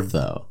curve,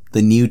 though.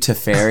 The new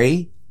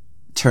Teferi,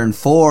 turn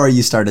 4,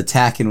 you start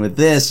attacking with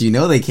this. You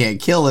know they can't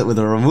kill it with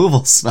a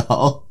removal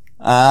spell.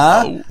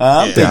 I'm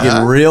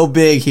thinking real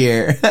big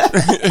here.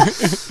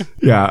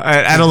 Yeah,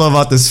 I don't know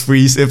about this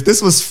free. If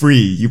this was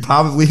free, you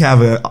probably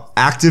have an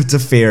active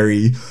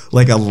Teferi,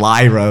 like a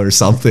Lyra or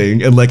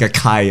something, and like a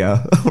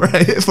Kaya,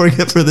 right? For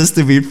this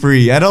to be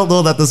free. I don't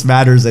know that this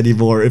matters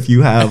anymore if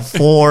you have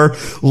 4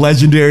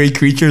 legendary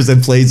creatures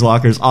and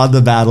planeswalkers on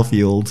the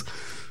battlefield.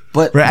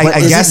 But, right, but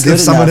I guess if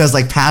someone enough? has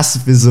like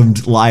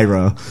pacifismed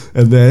Lyra,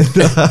 and then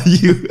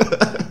you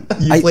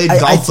played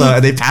Galta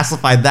and they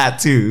pacified that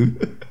too.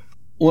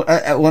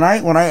 When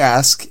I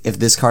ask if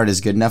this card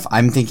is good enough,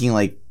 I'm thinking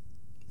like,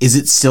 is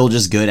it still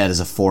just good as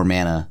a 4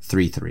 mana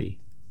 3/3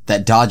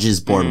 that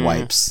dodges board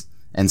wipes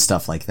and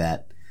stuff like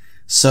that?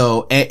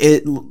 So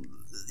it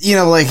you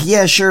know, like,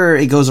 yeah, sure,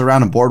 it goes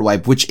around a board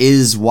wipe, which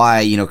is why,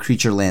 you know,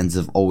 creature lands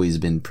have always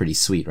been pretty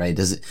sweet, right?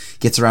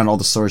 Gets around all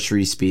the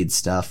sorcery speed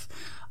stuff.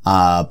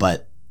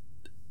 But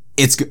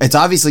it's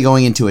obviously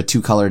going into a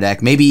 2-color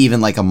deck, maybe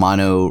even like a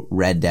mono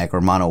red deck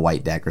or mono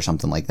white deck or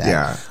something like that.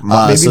 Yeah.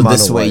 So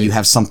this way you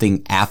have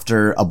something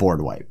after a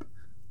board wipe.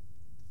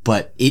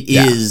 But it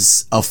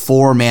is a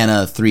 4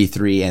 mana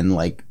 3/3, and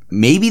like,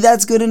 maybe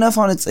that's good enough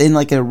in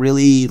like a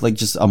really, like,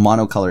 just a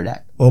monocolor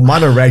deck. Well,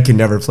 mono red can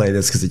never play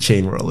this because of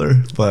Chain Whirler,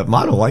 but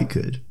mono white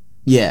could.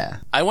 Yeah.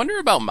 I wonder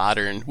about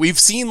modern. We've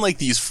seen like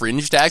these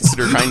fringe decks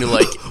that are trying to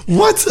like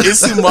What?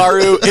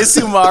 Isumaru,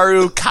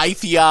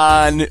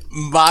 Kytheon,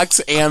 Mox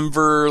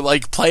Amber,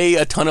 like play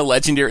a ton of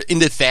legendary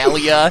into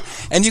Thalia,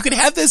 and you could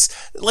have this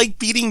like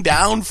beating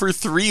down for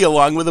 3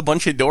 along with a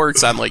bunch of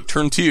dorks on like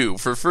turn 2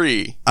 for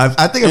free. I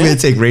think I'm going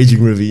to take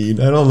Raging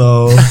Ravine. I don't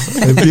know.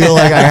 I feel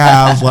like I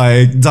have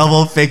like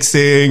double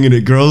fixing and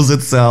it grows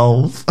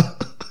itself.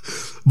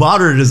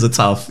 Modern is a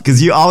tough,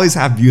 because you always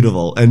have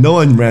Beautiful, and no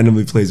one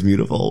randomly plays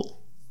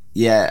Beautiful.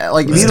 Yeah,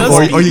 like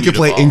Beautiful. Or you can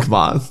play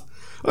Inkmoth.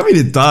 I mean,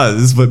 it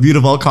does, but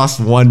Beautiful costs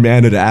 1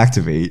 mana to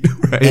activate,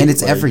 right? And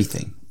it's like,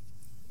 everything.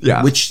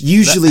 Yeah. Which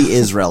usually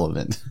is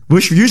relevant.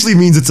 Which usually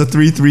means it's a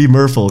 3/3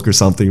 Merfolk or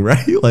something,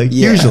 right? Like,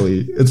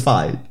 usually, it's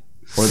fine.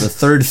 Or the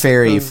 3rd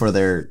fairy for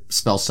their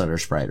Spell Stutter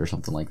Sprite or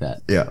something like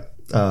that. Yeah.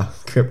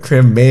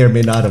 Krim may or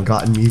may not have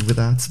gotten me with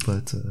that,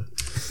 but...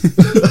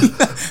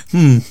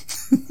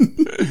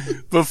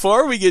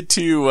 Before we get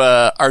to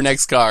our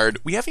next card,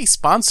 we have a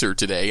sponsor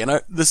today,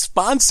 and the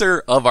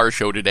sponsor of our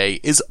show today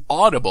is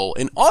Audible.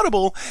 And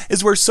Audible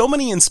is where so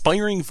many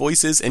inspiring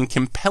voices and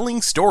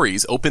compelling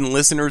stories open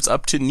listeners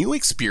up to new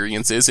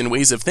experiences and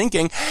ways of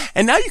thinking,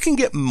 and now you can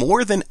get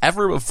more than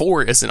ever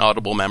before as an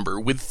Audible member,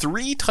 with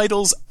 3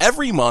 titles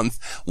every month,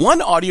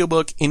 1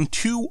 audiobook, and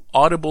 2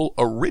 Audible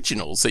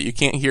originals that you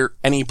can't hear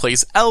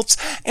anyplace else,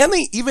 and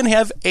they even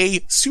have a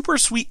super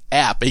sweet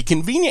app, a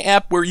convenient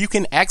app where you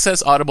can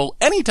access Audible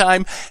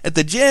anytime at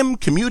the gym,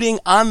 commuting,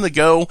 on the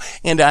go,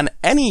 and on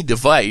any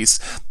device.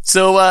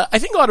 So I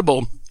think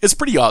Audible is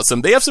pretty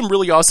awesome. They have some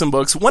really awesome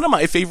books. One of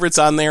my favorites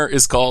on there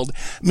is called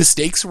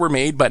Mistakes Were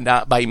Made But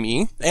Not By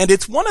Me, and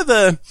it's one of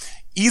the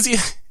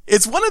easiest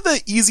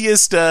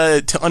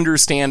to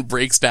understand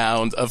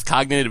breakdowns of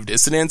cognitive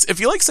dissonance. If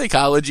you like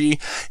psychology,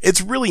 it's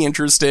really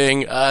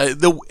interesting.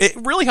 It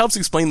really helps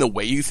explain the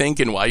way you think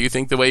and why you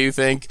think the way you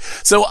think.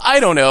 So I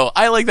don't know.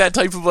 I like that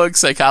type of book.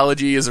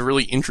 Psychology is a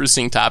really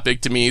interesting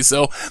topic to me.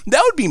 So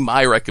that would be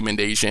my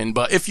recommendation.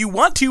 But if you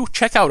want to,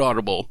 check out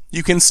Audible.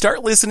 You can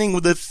start listening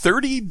with a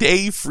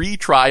 30-day free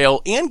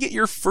trial and get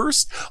your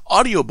first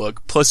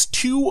audiobook plus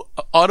 2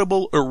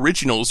 Audible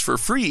originals for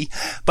free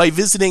by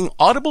visiting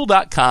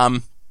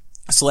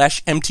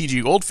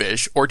audible.com/MTG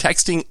Goldfish or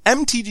texting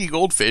MTG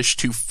Goldfish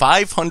to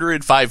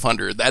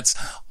 500-500. That's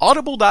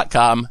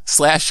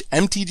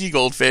audible.com/MTG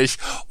Goldfish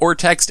or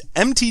text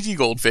MTG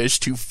Goldfish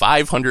to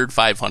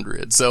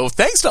 500-500. So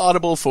thanks to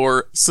Audible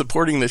for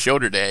supporting the show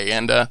today.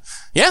 And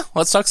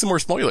let's talk some more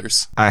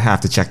spoilers. I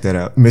have to check that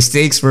out.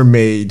 Mistakes were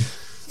made,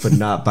 but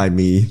not by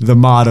me. The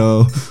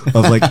motto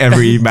of like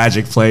every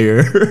Magic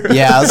player.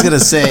 Yeah, I was going to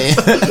say.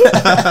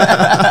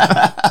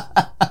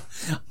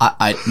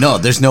 No,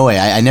 there's no way.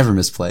 I never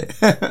misplay.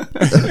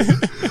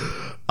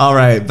 All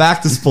right,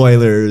 back to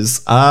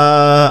spoilers.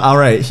 All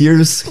right,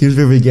 here's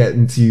where we get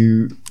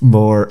into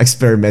more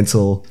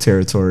experimental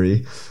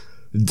territory.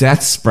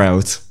 Death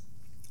Sprout.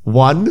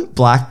 1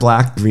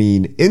 black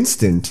green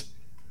instant.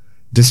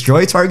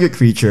 Destroy target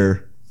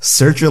creature.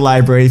 Search your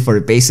library for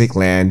a basic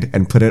land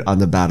and put it on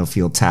the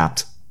battlefield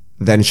tapped.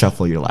 Then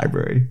shuffle your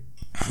library.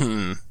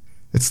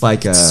 It's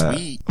like a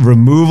Sweet.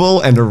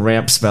 removal and a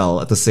ramp spell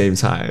at the same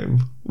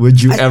time.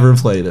 Would you ever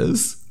play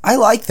this? I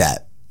like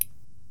that.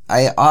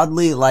 I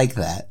oddly like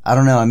that. I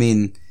don't know. I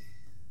mean,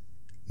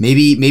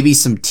 Maybe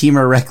some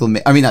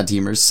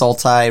Sultai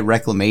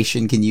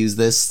Reclamation can use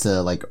this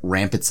to like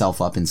ramp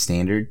itself up in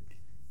standard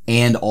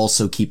and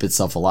also keep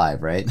itself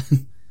alive, right?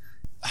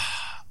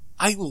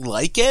 I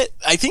like it.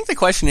 I think the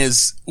question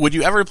is, would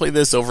you ever play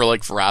this over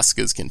like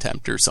Vraska's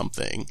Contempt or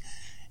something?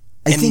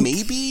 I think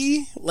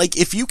maybe, like,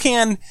 if you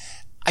can,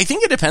 I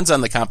think it depends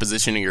on the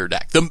composition of your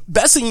deck. The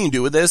best thing you can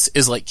do with this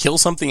is, like, kill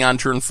something on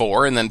turn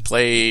 4 and then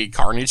play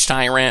Carnage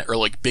Tyrant or,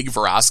 like, Big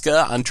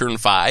Vraska on turn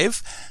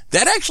 5.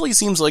 That actually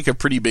seems like a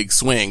pretty big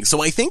swing.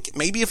 So I think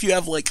maybe if you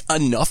have, like,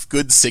 enough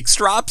good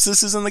 6-drops,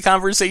 this is in the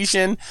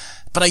conversation.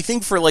 But I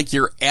think for, like,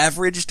 your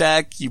average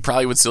deck, you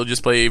probably would still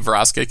just play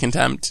Vraska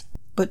Contempt.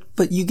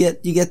 But you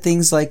get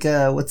things like,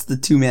 what's the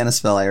 2-mana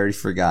spell? I already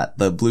forgot.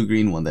 The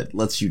blue-green one that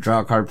lets you draw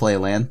a card, play a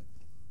land.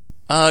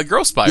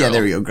 Growth Spiral. Yeah,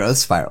 there we go. Growth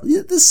Spiral.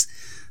 Yeah, this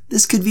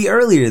could be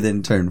earlier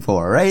than turn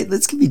 4, right?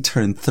 This could be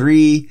turn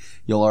 3.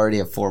 You'll already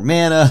have 4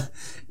 mana,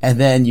 and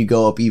then you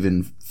go up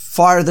even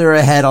farther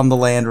ahead on the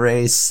land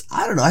race.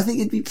 I don't know. I think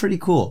it'd be pretty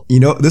cool. You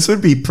know, this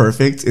would be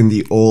perfect in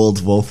the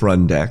old Wolf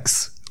Run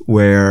decks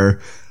where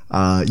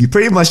you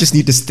pretty much just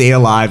need to stay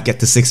alive,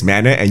 get to 6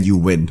 mana, and you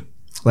win.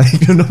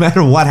 Like, no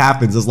matter what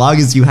happens, as long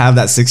as you have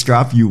that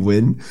 6-drop, you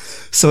win.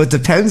 So it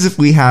depends if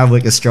we have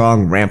like a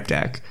strong ramp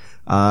deck.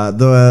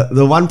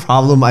 The one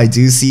problem I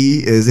do see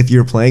is if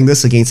you're playing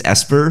this against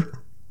Esper,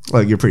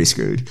 like, you're pretty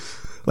screwed.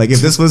 Like, if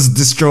this was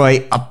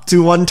destroy up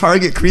to 1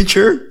 target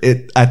creature,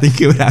 I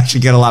think it would actually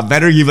get a lot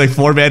better. You have like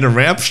 4 mana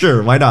ramp,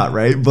 sure, why not,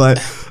 right? But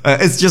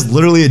it's just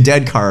literally a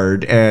dead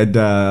card, and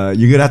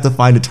you're gonna have to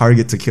find a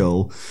target to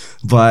kill.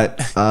 But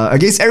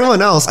against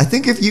everyone else, I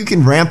think if you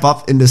can ramp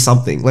up into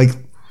something like,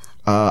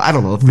 I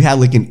don't know, if we had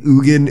like an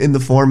Ugin in the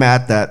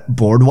format that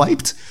board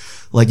wiped,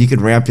 like, you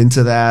could ramp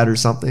into that or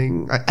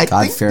something. I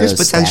think there's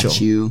potential.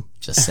 Statue,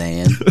 just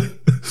saying.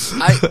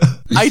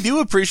 I do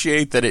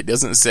appreciate that it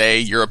doesn't say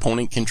your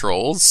opponent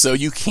controls, so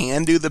you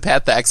can do the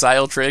Path to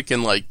Exile trick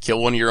and, like,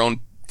 kill one of your own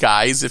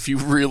guys if you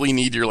really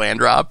need your land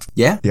drop.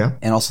 Yeah.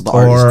 And also the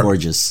art is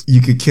gorgeous. You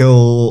could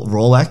kill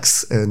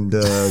Rolex and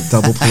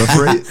double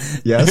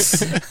proliferate.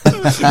 Yes.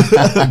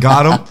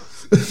 Got him.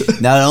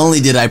 Not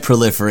only did I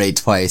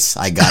proliferate twice,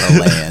 I got a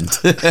land.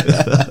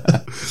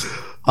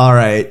 All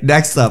right,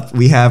 next up,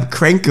 we have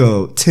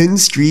Krenko, Tin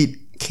Street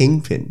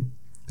Kingpin.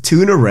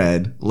 2 and a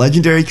red,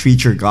 legendary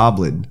creature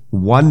goblin,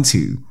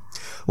 1/2.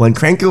 When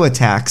Krenko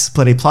attacks,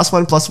 put a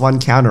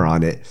 +1/+1 counter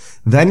on it,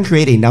 then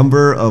create a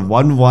number of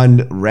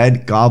 1/1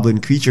 red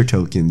goblin creature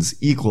tokens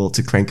equal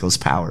to Krenko's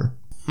power.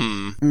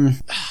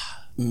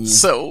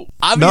 So,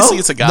 obviously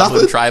it's a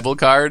goblin tribal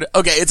card.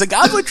 Okay, it's a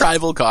goblin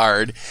tribal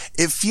card.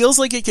 It feels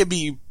like it could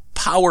be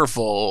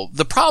powerful.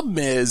 The problem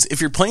is, if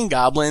you're playing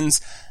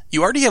goblins,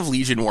 you already have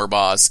Legion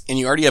Warboss, and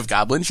you already have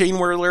Goblin Chain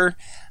Whirler.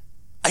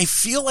 I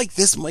feel like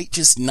this might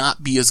just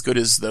not be as good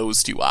as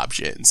those two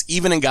options,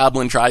 even in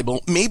Goblin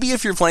Tribal. Maybe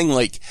if you're playing,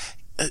 like,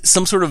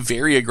 some sort of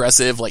very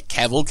aggressive, like,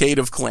 Cavalcade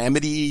of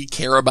Calamity,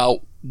 care about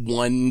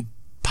 1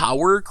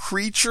 power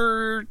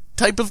creature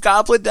type of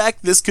goblin deck,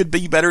 this could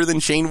be better than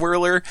Chain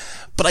Whirler.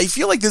 But I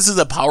feel like this is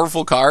a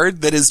powerful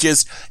card that is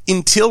just,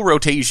 until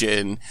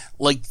rotation,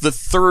 like, the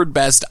 3rd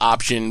best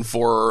option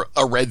for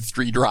a red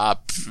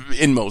 3-drop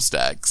in most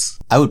decks.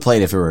 I would play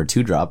it if it were a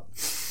 2-drop.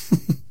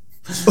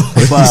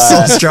 But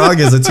so strong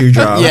as a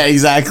 2-drop. Yeah,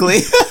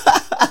 exactly.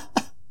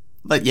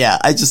 But yeah,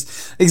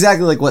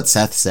 exactly like what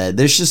Seth said,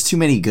 there's just too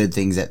many good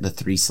things at the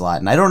 3 slot,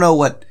 and I don't know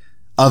what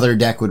other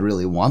deck would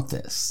really want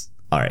this.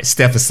 All right,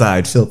 step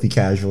aside, filthy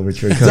casual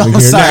Richard coming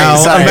here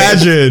now.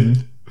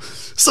 Imagine.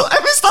 So, I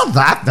mean, it's not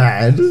that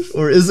bad.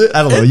 Or is it?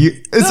 I don't know.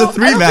 It's a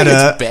 3 mana.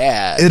 It's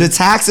bad. It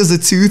attacks as a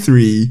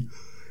 2/3.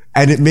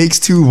 And it makes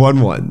 2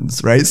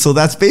 1/1s, right? So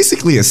that's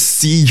basically a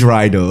Siege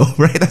Rhino,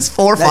 right? That's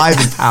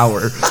 4/5 in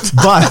power.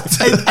 But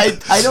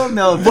I don't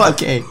know. But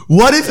okay.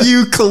 What if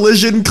you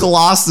Collision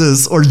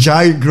Colossus or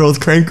Giant Growth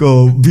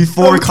Krenko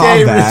before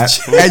combat,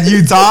 and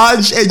you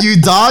dodge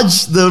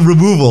the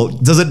removal?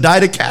 Does it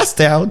die to cast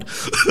down?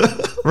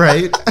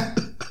 Right?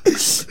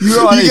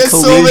 You're on a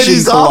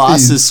Collision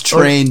Colossus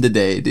train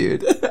today,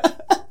 dude.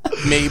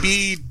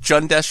 Maybe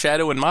Jund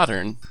Shadow in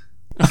Modern.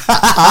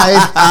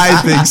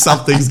 I think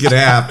something's gonna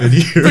happen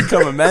here.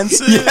 Become immense.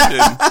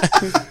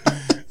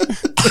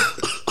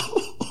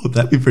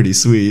 That'd be pretty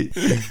sweet.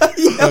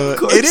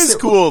 It is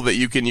cool that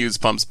you can use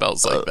pump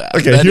spells like that.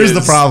 Okay, here's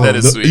the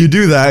problem. You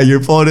do that, your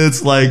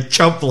opponent's like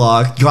chump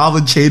block,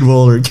 Goblin Chain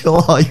Whirler, kill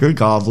all your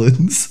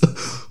goblins.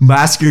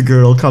 Masker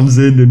Girl comes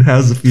in and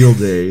has a field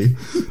day.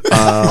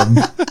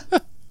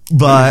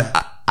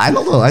 But I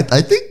don't know.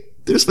 I think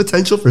there's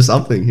potential for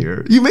something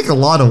here. You make a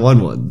lot of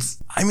 1/1s.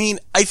 I mean,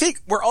 I think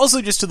we're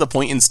also just to the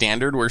point in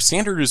Standard where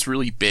Standard is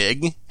really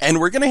big, and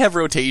we're going to have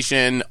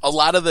rotation. A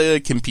lot of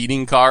the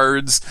competing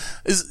cards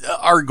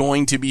are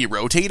going to be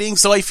rotating,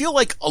 so I feel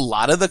like a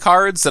lot of the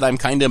cards that I'm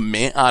kind of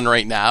mint on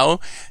right now,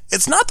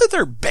 it's not that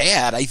they're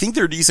bad. I think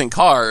they're decent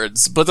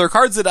cards, but they're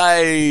cards that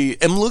I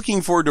am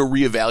looking forward to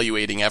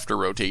reevaluating after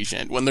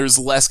rotation, when there's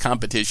less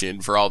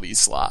competition for all these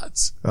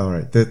slots. All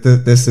right.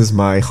 This is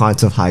my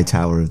Haunt of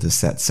Hightower of the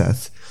set,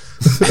 Seth.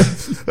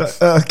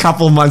 A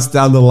couple months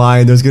down the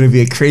line, there's going to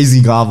be a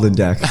crazy goblin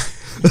deck.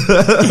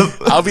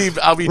 I'll be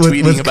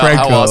tweeting with about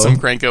how Krenko. awesome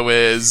Krenko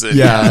is. And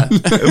Yeah.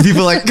 And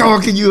people are like, oh,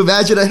 can you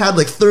imagine I had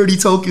like 30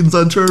 tokens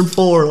on turn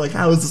 4? Like,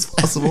 how is this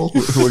possible?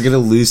 We're gonna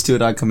lose to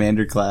it on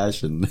Commander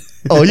Clash, and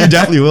Oh, you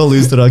definitely will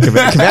lose to it on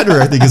Commander.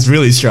 Commander, I think, is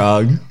really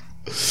strong.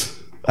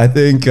 I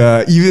think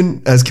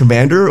even as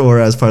Commander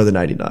or as part of the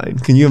 99.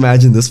 Can you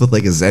imagine this with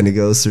like a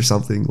Xenagos or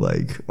something?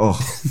 Like, oh,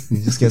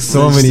 you just get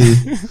so many.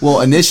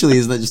 well, initially,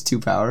 isn't that just 2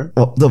 power?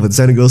 Well, no, but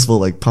Xenagos will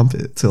like pump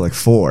it to like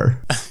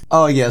 4.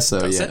 Oh, I guess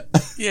so. Yeah.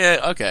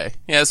 Yeah, okay.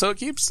 Yeah, so it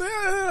keeps, all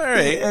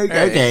right.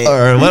 Okay.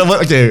 Or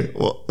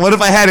what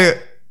if I had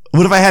it?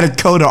 What if I had a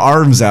coat of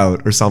arms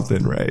out or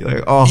something, right?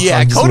 Like, oh, Yeah,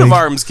 I'm just Coat of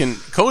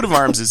like-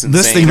 Arms is insane.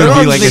 This thing Coat would of be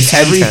Arms like a makes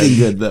 10 everything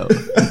good though.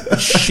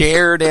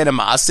 Shared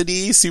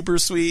animosity, super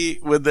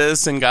sweet with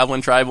this and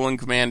Goblin Tribal and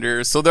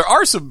Commander. So there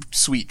are some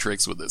sweet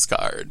tricks with this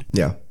card.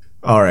 Yeah.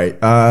 All right.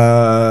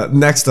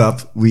 Next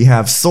up, we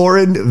have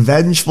Sorin,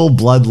 Vengeful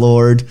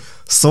Bloodlord.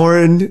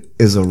 Sorin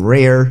is a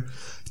rare,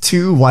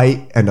 2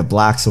 white and a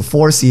black, so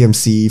 4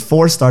 CMC,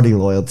 4 starting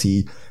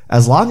loyalty.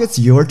 As it's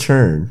your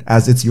turn,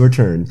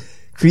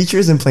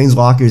 creatures and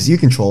planeswalkers you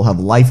control have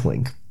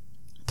lifelink.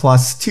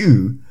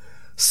 +2,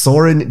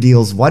 Sorin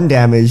deals 1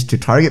 damage to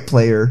target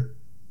player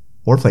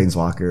or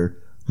planeswalker.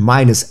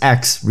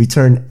 -X,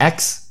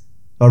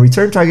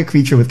 return target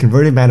creature with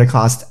converted mana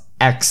cost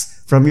X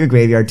from your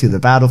graveyard to the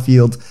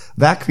battlefield.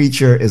 That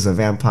creature is a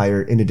vampire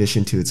in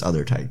addition to its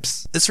other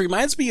types. This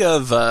reminds me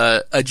of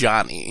a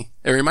Johnny.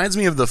 It reminds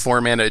me of the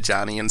 4-mana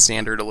Johnny in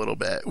Standard a little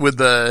bit. With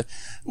the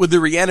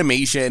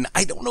reanimation,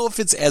 I don't know if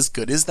it's as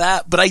good as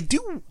that, but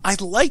I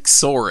like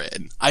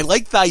Sorin. I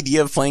like the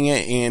idea of playing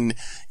it in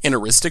an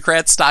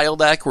aristocrat style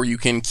deck where you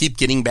can keep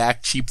getting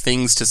back cheap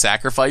things to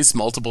sacrifice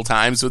multiple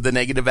times with the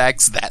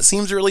 -X. That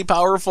seems really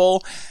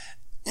powerful.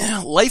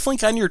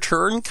 Lifelink on your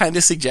turn kind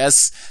of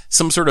suggests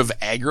some sort of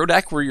aggro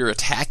deck where you're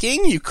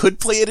attacking. You could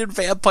play it in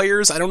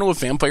vampires. I don't know if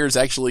vampires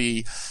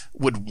actually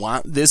would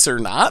want this or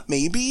not.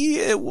 Maybe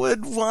it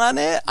would want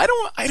it.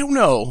 I don't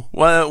know.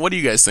 What do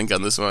you guys think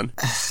on this one?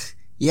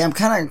 Yeah, I'm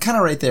kind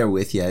of right there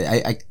with you.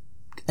 I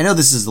know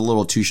this is a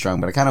little too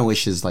strong, but I kind of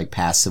wish his like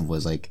passive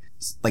was like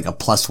a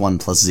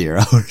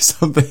 +1/+0 or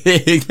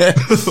something.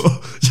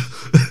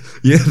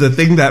 Yeah, the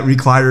thing that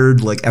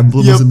required like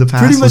emblems in the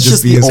past pretty much would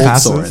just be the his old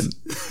passive.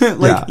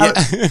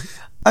 Sorin.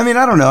 I mean,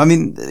 I don't know. I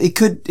mean, it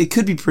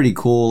could be pretty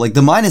cool. Like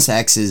the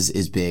 -X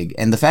is big,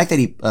 and the fact that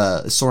he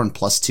Sorin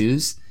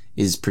 +2s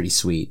is pretty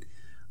sweet.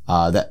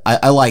 That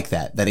I like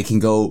that it can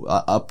go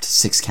up to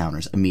 6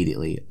 counters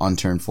immediately on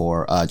turn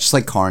 4, just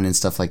like Karn and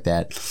stuff like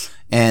that.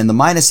 And the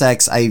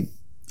 -X, I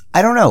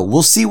don't know.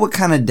 We'll see what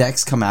kind of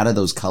decks come out of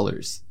those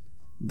colors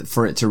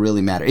for it to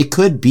really matter. It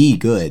could be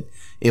good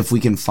if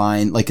we can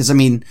find, like, 'cause I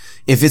mean,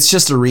 if it's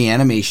just a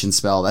reanimation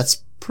spell,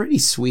 that's pretty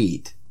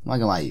sweet. I'm not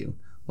gonna lie to you.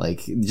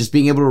 Like, just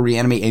being able to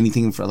reanimate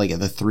anything for, like,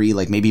 at the 3,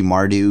 like, maybe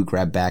Mardu,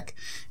 grab back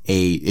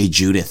a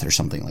Judith or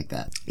something like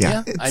that.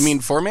 Yeah. I mean,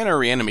 4-mana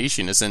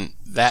reanimation isn't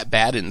that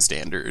bad in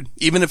Standard.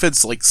 Even if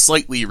it's, like,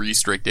 slightly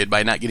restricted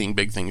by not getting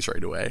big things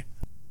right away.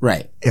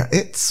 Right. Yeah,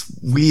 it's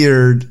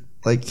weird.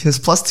 Like, his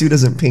 +2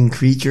 doesn't ping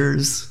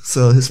creatures,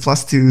 so his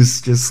 +2s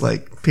just,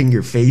 like, ping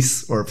your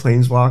face or a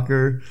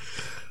planeswalker.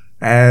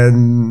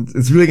 And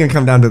it's really going to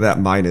come down to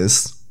that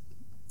minus.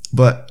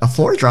 But a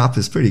 4-drop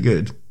is pretty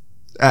good.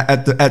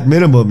 At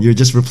minimum, you're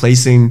just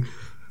replacing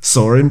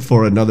Sorin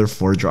for another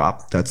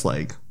 4-drop that's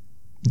like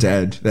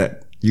dead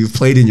that you've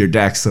played in your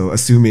deck, so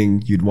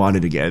assuming you'd want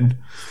it again.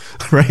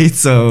 Right?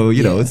 So,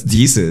 you know, it's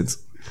decent.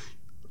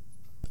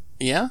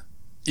 Yeah.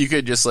 You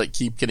could just like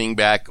keep getting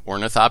back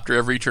Ornithopter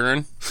every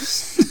turn.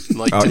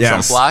 Like to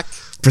jump block.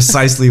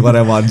 Precisely what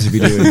I wanted to be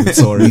doing with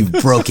Sorin. We've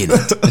broken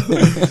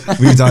it.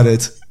 We've done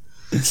it.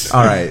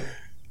 All right.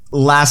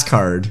 Last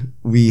card.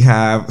 We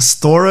have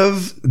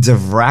Storov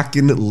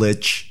Devraken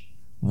Lich.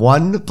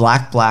 1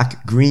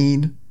 black,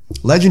 green.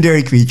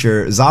 Legendary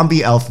creature.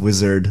 Zombie elf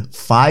wizard.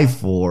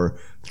 5/4.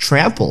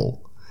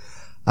 Trample.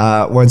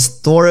 When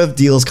Storov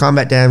deals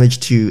combat damage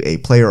to a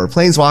player or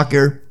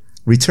planeswalker,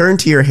 return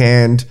to your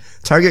hand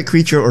target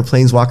creature or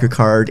planeswalker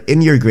card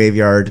in your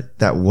graveyard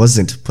that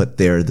wasn't put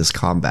there this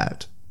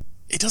combat.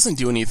 It doesn't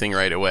do anything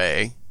right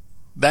away.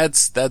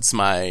 That's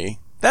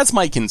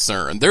my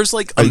concern. There's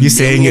like Are you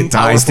saying it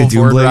dies to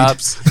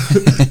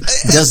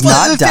Doomblade? Does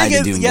not die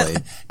to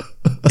Doomblade.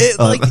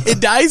 It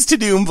dies to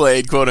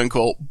Doomblade, quote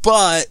unquote.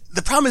 But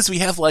the problem is we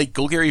have like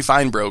Golgari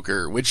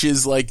Finebroker, which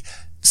is like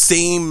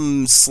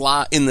same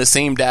slot in the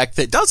same deck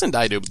that doesn't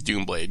die to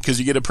Doomblade because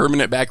you get a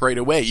permanent back right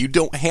away. You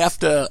don't have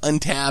to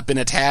untap and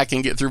attack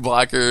and get through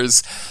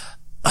blockers.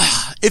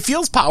 It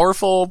feels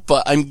powerful,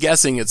 but I'm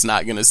guessing it's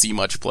not going to see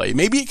much play.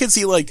 Maybe it could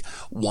see like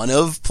one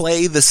of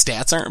play. The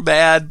stats aren't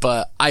bad,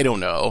 but I don't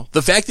know.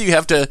 The fact that you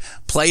have to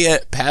play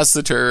it, pass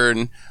the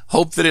turn,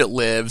 hope that it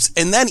lives.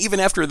 And then even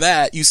after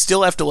that, you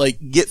still have to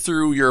like get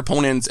through your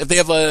opponents. If they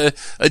have a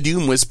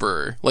Doom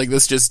Whisperer, like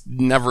this just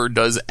never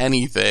does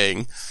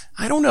anything.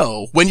 I don't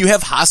know. When you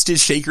have Hostage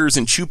Shakers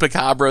and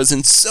Chupacabras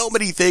and so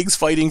many things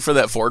fighting for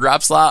that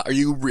 4-drop slot, are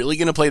you really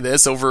going to play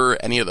this over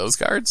any of those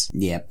cards?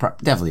 Yeah,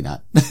 definitely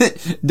not.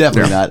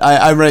 Definitely not.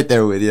 I'm right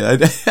there with you.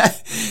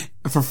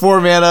 For 4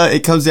 mana,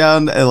 it comes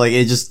down and like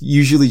it just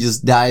usually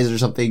just dies or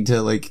something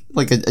to like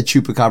a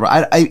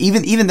Chupacabra. I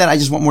even then I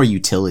just want more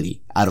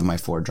utility out of my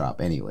 4-drop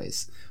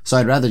anyways. So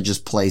I'd rather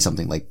just play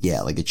something like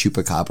a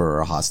Chupacabra or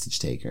a Hostage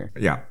Taker.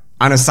 Yeah.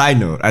 On a side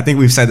note, I think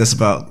we've said this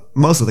about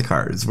most of the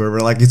cards where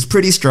we're like, it's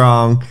pretty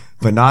strong,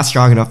 but not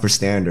strong enough for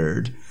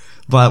standard,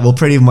 but will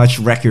pretty much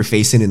wreck your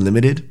face in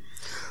limited.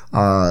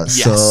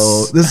 Yes.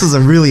 So this is a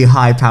really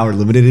high powered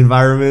limited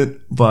environment,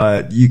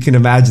 but you can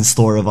imagine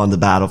Storov on the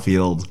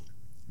battlefield,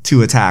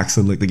 2 attacks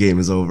and like the game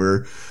is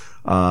over.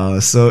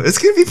 So it's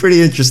going to be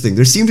pretty interesting.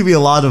 There seem to be a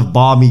lot of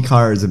bomby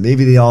cards and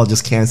maybe they all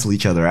just cancel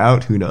each other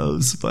out. Who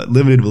knows? But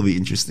limited will be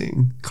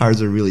interesting.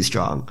 Cards are really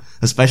strong,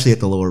 especially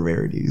at the lower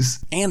rarities.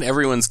 And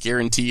everyone's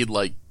guaranteed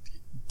like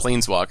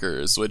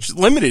Planeswalkers, which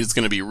limited is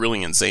going to be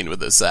really insane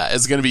with this set.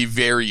 It's going to be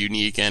very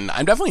unique and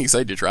I'm definitely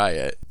excited to try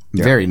it.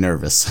 Yeah. Very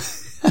nervous.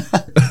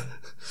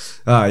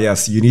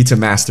 Yes, you need to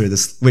master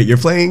this. Wait, you're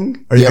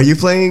playing? Are you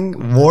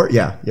playing War?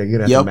 Yeah, you're going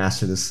to have to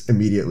master this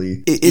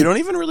immediately. You don't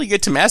even really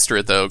get to master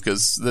it, though,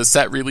 because the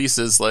set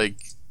releases, like,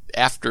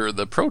 after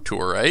the Pro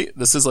Tour, right?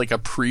 This is, like, a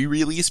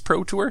pre-release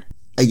Pro Tour?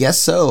 I guess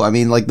so. I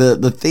mean, like,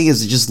 the thing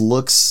is, it just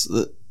looks...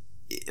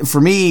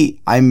 For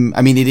me,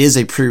 it is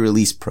a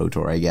pre-release Pro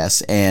Tour, I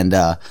guess, and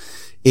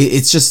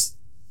it's just...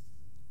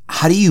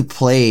 How do you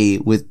play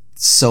with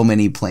so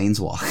many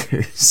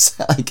Planeswalkers?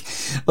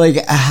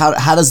 like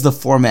how does the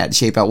format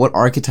shape out? What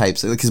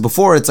archetypes? Because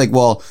before it's like,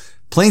 well,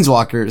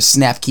 Planeswalker,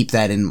 snap, keep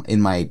that in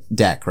my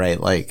deck,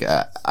 right? Like,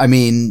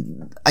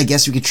 I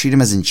guess we could treat them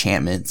as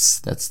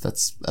enchantments.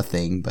 That's a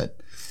thing, but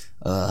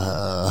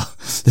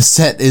the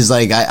set is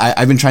like,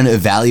 I've been trying to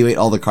evaluate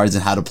all the cards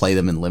and how to play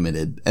them in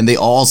limited, and they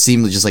all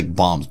seem just like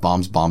bombs,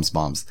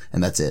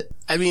 and that's it.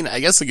 I mean, I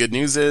guess the good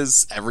news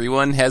is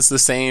everyone has the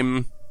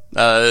same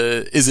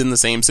is in the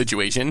same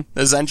situation,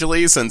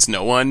 essentially, since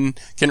no one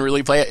can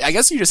really play it. I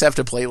guess you just have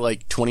to play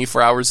like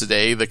 24 hours a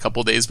day, the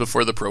couple days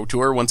before the Pro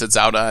Tour, once it's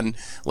out on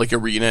like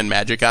Arena and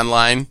Magic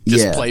Online.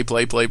 Just play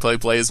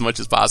as much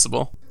as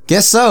possible.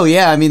 Guess so,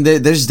 yeah. I mean,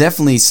 there's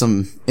definitely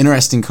some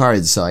interesting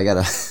cards, so I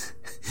gotta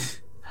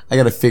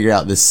figure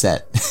out this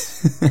set.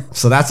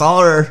 So that's all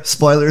our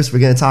spoilers we're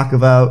going to talk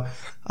about.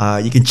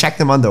 You can check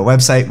them on the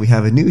website. We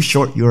have a new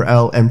short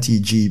URL,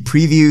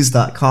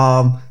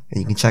 mtgpreviews.com. And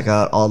you can check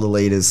out all the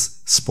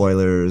latest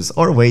spoilers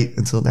or wait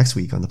until next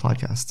week on the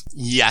podcast.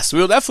 Yes,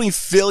 we'll definitely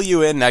fill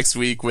you in next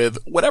week with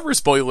whatever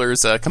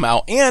spoilers come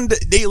out, and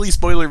daily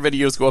spoiler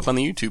videos go up on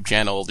the YouTube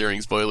channel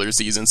during spoiler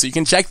season. So you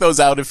can check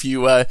those out if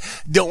you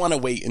don't want to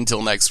wait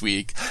until next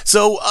week.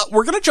 So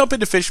we're going to jump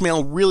into fish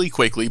mail really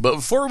quickly. But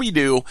before we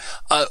do,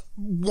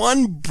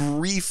 one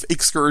brief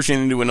excursion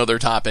into another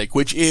topic,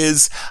 which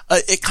is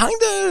it kind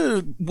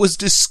of was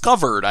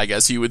discovered, I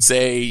guess you would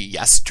say,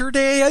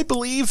 yesterday, I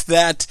believe,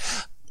 that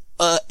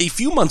a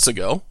few months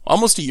ago,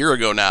 almost a year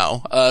ago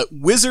now,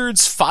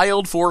 Wizards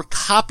filed for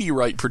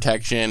copyright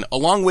protection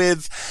along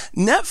with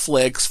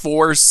Netflix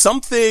for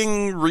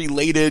something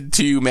related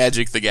to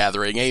Magic the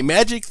Gathering. A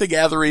Magic the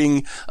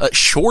Gathering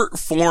short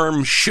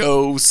form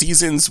show,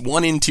 seasons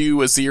 1 and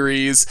 2, a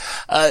series.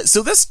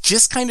 So this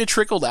just kind of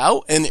trickled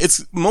out, and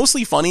it's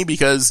mostly funny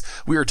because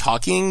we were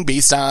talking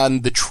based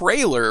on the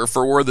trailer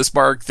for War of the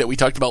Spark that we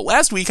talked about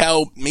last week,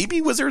 how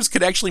maybe Wizards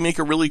could actually make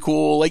a really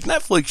cool like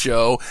Netflix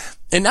show.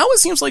 And now it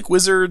seems like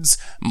Wizards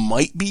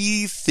might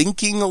be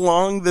thinking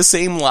along the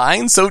same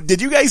line. So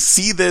did you guys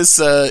see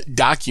this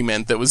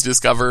document that was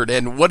discovered,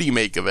 and what do you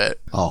make of it?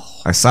 Oh,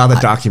 I saw the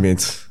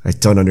document. I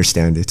don't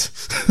understand it.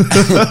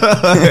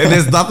 And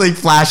there's nothing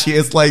flashy.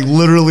 It's like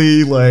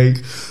literally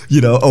like,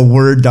 you know, a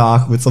Word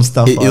doc with some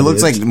stuff on it. It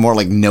looks like more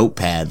like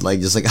Notepad,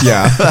 like just like...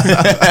 Yeah.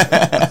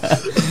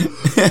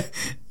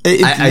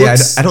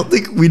 I don't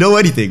think we know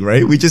anything,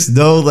 right? We just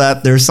know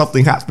that there's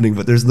something happening,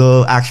 but there's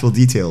no actual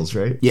details,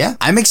 right? Yeah,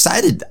 I'm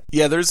excited.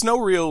 Yeah, there's no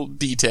real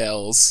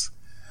details.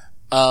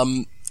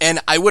 And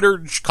I would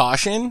urge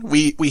caution.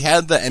 We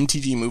had the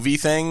MTG movie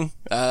thing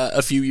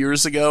a few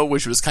years ago,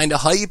 which was kind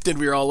of hyped, and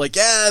we were all like,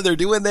 yeah, they're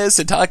doing this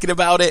and talking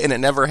about it, and it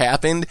never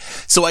happened.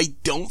 So I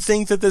don't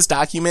think that this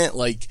document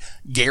like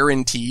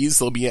guarantees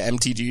there'll be an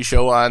MTG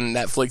show on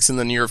Netflix in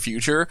the near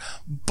future,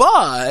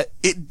 but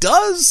it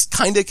does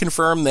kind of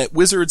confirm that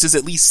Wizards is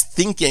at least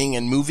thinking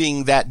and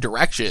moving that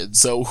direction.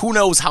 So who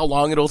knows how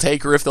long it'll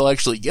take or if they'll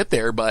actually get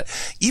there, but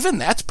even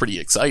that's pretty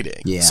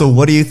exciting. Yeah. So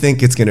what do you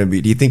think it's going to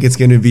be? Do you think it's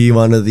going to be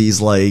one of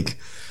these like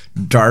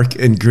dark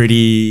and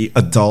gritty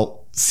adult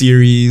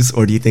series,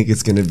 or do you think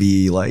it's going to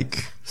be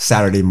like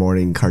Saturday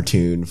morning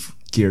cartoon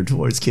geared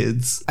towards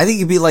kids? I think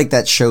it'd be like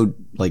that show,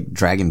 like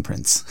Dragon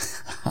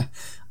Prince. I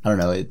don't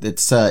know.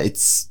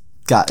 It's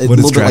got a What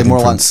is little bit like Dragon more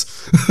along.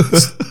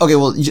 Prince? Okay,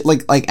 well,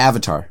 like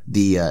Avatar,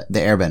 the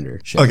Airbender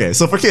show. Okay,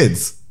 so for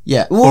kids.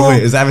 Yeah. Well, Oh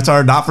wait, is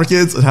Avatar not for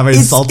kids? Have I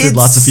insulted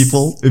lots of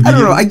people? I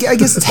don't know. I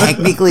guess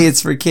technically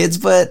it's for kids,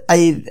 but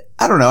I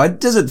don't know. It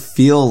doesn't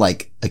feel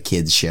like a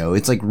kids show.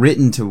 It's like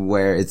written to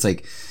where it's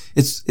like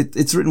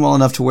it's written well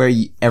enough to where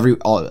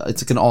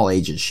it's like an all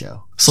ages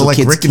show. So like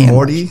kids Rick and can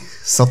Morty, watch.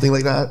 something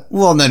like that.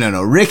 Well,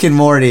 no. Rick and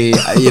Morty.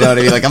 You know what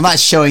I mean? Like I'm not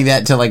showing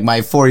that to like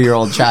my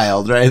 4-year-old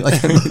child, right?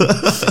 Like, I mean,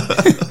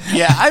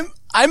 Yeah,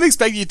 I'm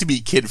expecting it to be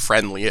kid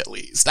friendly at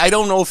least. I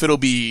don't know if it'll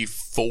be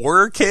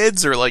for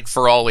kids or like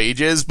for all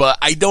ages, but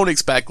I don't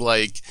expect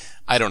like,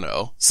 I don't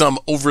know, some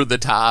over the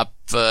top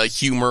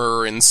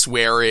humor and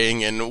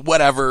swearing and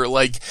whatever.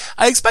 Like,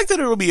 I expect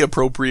that it'll be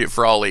appropriate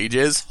for all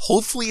ages.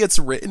 Hopefully it's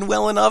written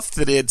well enough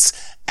that it's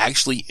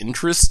actually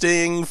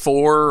interesting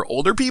for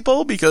older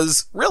people,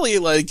 because really,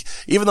 like,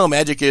 even though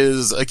Magic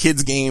is a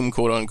kid's game,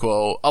 quote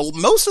unquote,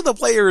 most of the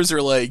players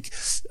are like,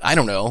 I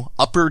don't know,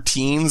 upper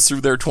teens through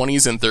their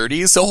 20s and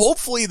 30s. So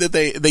hopefully that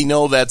they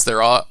know that's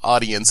their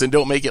audience and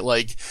don't make it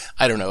like,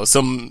 I don't know,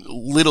 some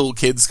little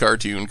kids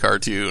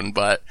cartoon,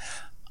 but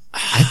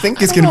I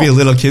think it's going to be a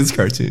little kids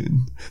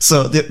cartoon.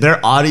 So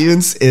their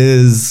audience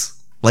is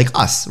like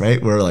us,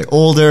 right? We're like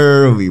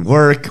older, we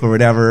work or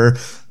whatever.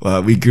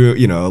 We grew,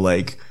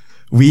 like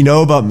we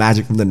know about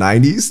Magic from the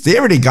 90s. They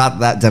already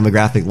got that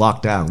demographic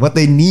locked down. What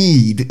they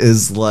need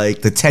is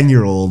like the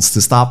 10-year-olds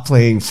to stop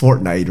playing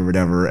Fortnite or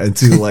whatever and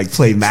to like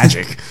play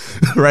Magic,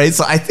 right?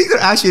 So I think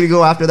they're actually going to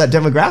go after that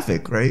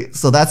demographic, right?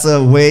 So that's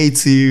a way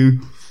to,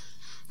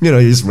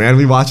 you're just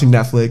randomly watching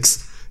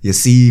Netflix. You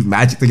see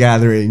Magic the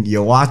Gathering,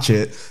 you watch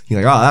it,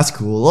 you're like, oh, that's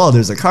cool. Oh,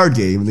 there's a card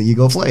game, and then you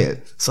go play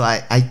it. So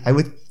I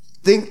would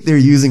think they're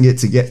using it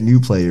to get new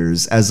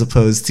players as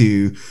opposed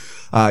to,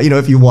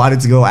 if you wanted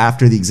to go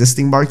after the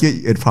existing market,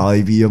 it'd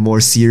probably be a more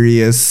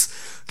serious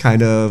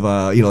kind of,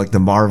 like the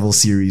Marvel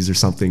series or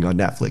something on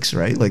Netflix,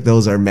 right? Like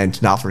those are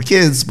meant not for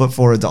kids, but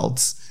for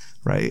adults,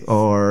 right?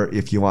 Or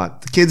if you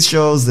want the kids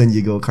shows, then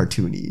you go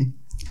cartoony.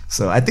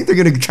 So I think they're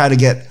going to try to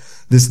get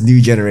this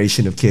new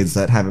generation of kids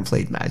that haven't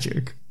played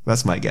Magic.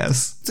 That's my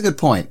guess. That's a good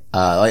point.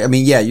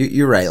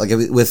 You're right. Like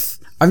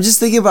I'm just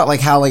thinking about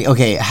like how like,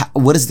 okay,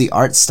 what is the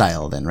art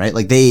style then, right?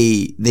 Like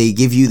they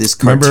give you this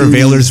cartoony... Remember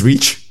Veiler's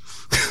Reach?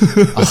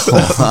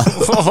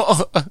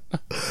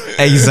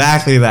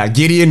 Exactly that.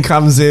 Gideon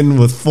comes in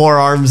with 4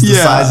 arms the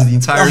size of the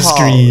entire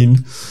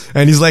screen.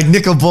 And he's like,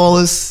 Nicol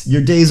Bolas,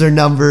 your days are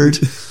numbered.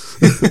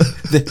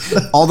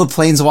 All the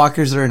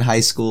planeswalkers are in high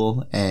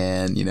school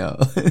and,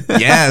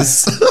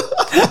 Yes.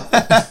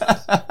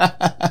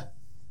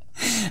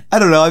 I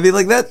don't know. I mean,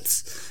 like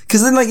that's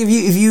because then, like,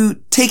 if you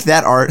take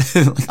that art,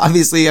 like,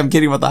 obviously, I'm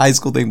kidding about the high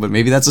school thing, but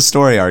maybe that's a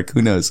story arc.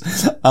 Who knows?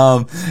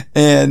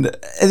 And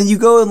then you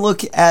go and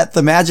look at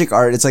the Magic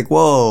art. It's like,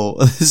 whoa,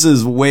 this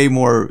is way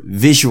more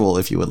visual,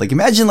 if you would. Like,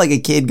 imagine like a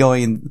kid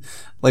going and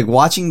like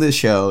watching the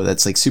show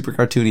that's like super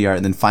cartoony art,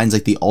 and then finds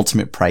like the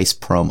ultimate price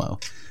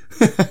promo.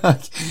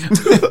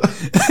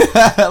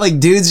 Like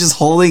dudes just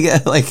holding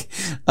like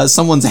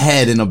someone's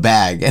head in a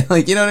bag, and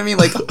like, you know what I mean?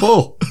 Like,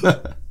 oh.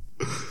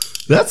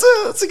 That's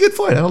a good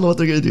point. I don't know what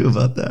they're gonna do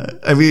about that.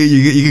 I mean,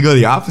 you could go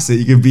the opposite.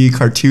 You could be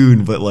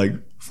cartoon, but like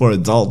for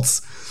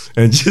adults,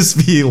 and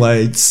just be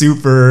like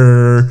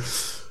super,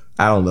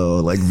 I don't know,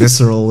 like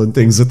visceral and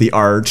things with the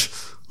art,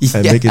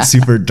 and make it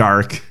super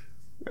dark.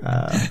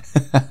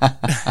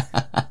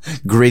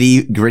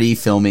 Gritty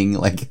filming,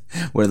 like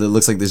where it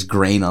looks like there's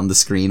grain on the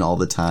screen all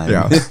the time.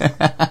 Yeah.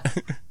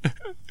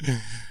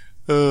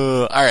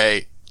 All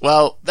right.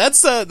 Well,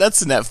 that's the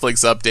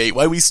Netflix update.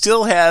 While we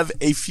still have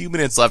a few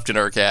minutes left in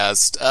our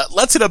cast,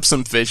 let's hit up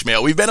some fish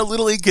mail. We've been a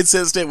little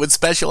inconsistent with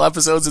special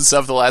episodes and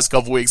stuff the last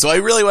couple weeks, so I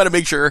really want to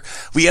make sure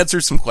we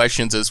answer some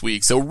questions this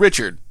week. So,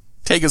 Richard,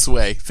 take us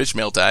away. Fish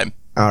mail time.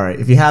 All right.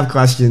 If you have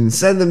questions,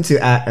 send them to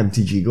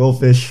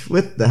 @MTGGoldfish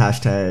with the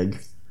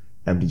hashtag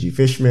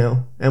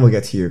MTGFishmail, and we'll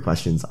get to your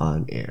questions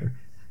on air.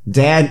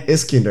 Dan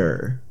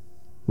Iskander.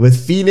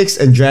 With Phoenix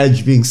and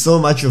Dredge being so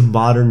much of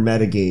modern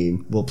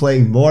metagame, will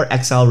playing more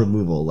exile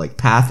removal like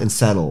Path and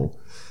Settle,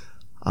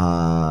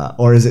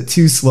 or is it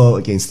too slow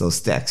against those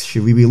decks?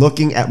 Should we be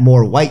looking at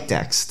more white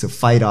decks to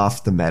fight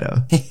off the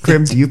meta?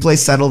 Krim, do you play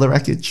Settle the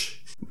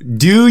Wreckage?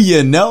 Do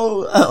you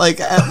know, like,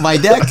 my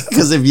deck?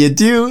 Because if you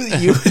do,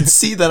 you would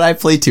see that I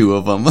play 2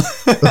 of them.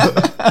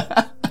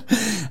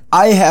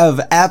 I have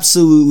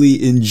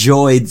absolutely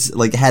enjoyed,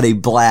 like, had a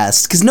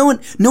blast. Because no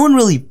one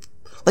really,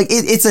 like,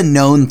 it's a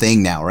known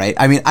thing now, right?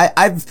 I mean,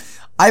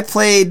 I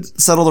played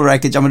Settle the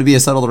Wreckage. I'm going to be a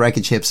Settle the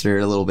Wreckage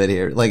hipster a little bit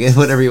here. Like,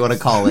 whatever you want to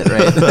call it,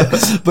 right?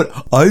 But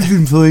I've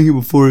been playing it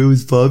before it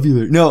was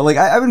popular. No, like,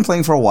 I've been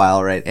playing for a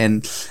while, right?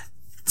 And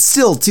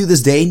still, to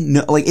this day,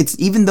 no, like,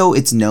 even though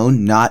it's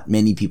known, not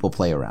many people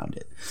play around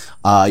it.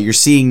 You're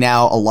seeing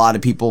now a lot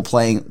of people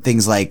playing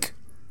things like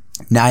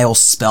Nile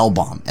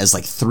Spellbomb as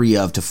like 3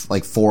 of to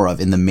like 4 of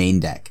in the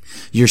main deck.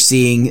 You're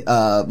seeing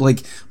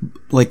like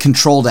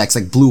control decks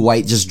like blue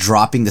white just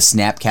dropping the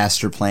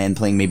Snapcaster plan,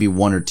 playing maybe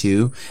 1 or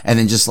 2, and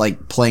then just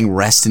like playing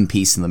Rest in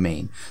Peace in the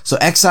main. So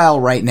Exile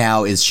right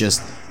now is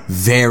just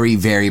very,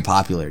 very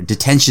popular.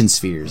 Detention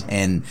Spheres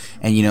and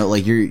you know,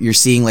 like you're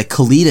seeing like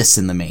Kalitas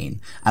in the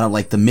main out of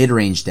like the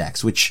mid-range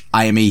decks, which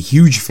I am a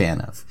huge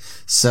fan of.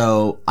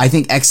 So I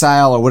think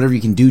Exile or whatever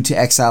you can do to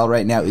Exile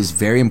right now is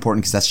very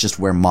important because that's just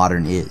where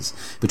Modern is.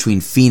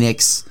 Between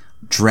Phoenix,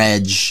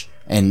 Dredge,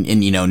 and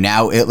you know,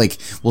 now it like,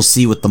 we'll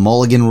see with the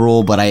Mulligan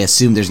rule, but I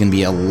assume there's going to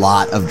be a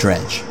lot of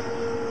Dredge.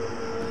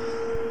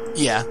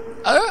 Yeah,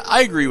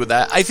 I agree with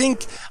that. I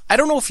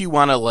don't know if you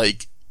want to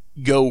like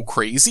go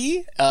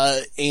crazy,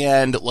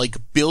 and like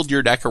build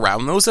your deck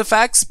around those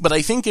effects, but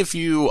I think if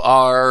you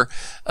are,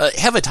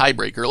 have a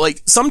tiebreaker,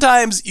 like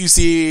sometimes you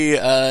see,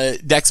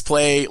 decks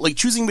play, like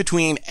choosing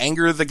between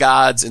Anger of the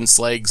Gods and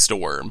Slag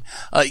Storm.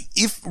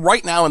 If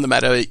right now in the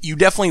meta, you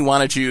definitely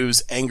want to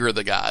choose Anger of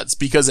the Gods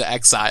because of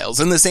Exiles,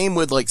 and the same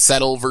with like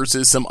Settle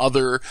versus some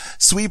other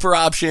sweeper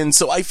options.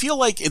 So I feel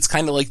like it's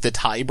kind of like the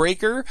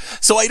tiebreaker.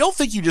 So I don't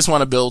think you just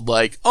want to build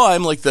like, oh,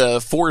 I'm like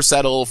the 4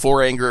 Settle,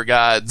 4 Anger of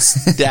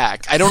Gods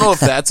deck. I don't know if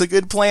that's a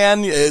good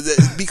plan,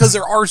 because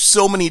there are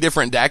so many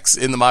different decks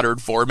in the Modern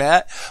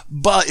format,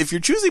 but if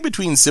you're choosing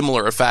between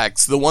similar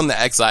effects, the one that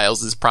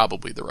Exiles is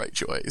probably the right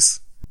choice.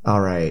 All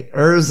right.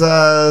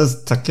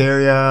 Urza's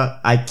Takeria.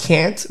 I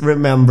can't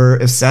remember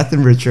if Seth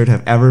and Richard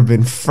have ever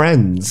been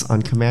friends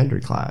on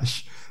Commander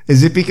Clash.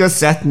 Is it because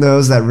Seth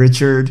knows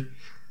Richard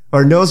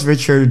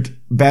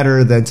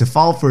better than to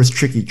fall for his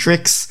tricky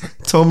tricks?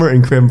 Tomer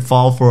and Krim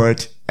fall for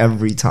it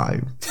every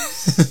time.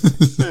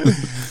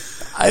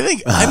 I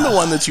think I'm the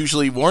one that's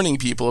usually warning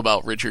people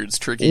about Richard's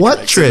tricky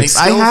what tricks.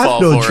 I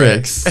have no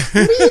tricks.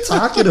 What are you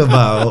talking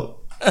about?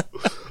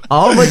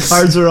 All my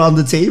cards are on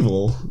the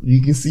table. You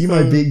can see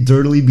my big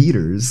dirtily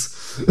beaters.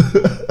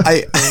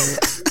 I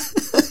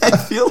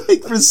feel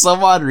like for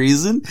some odd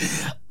reason,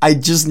 I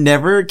just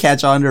never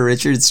catch on to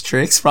Richard's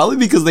tricks, probably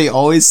because they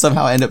always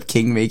somehow end up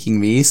king making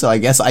me, so I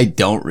guess I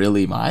don't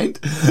really mind.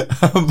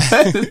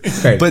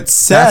 But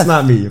Seth, that's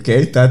not me,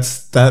 okay?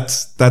 That's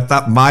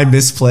not my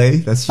misplay.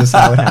 That's just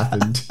how it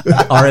happened.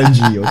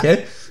 RNG,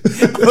 okay?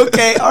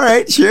 Okay, all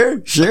right,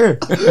 sure.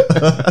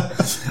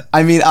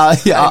 I mean,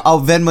 yeah,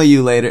 I'll Venmo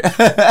you later.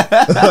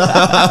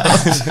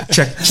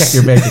 check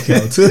your bank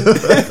account.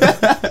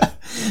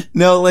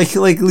 No, like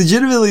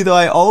legitimately though,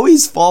 I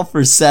always fall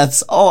for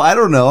Seth's. Oh, I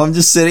don't know. I'm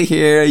just sitting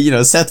here, you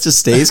know, Seth just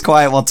stays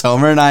quiet while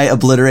Tomer and I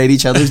obliterate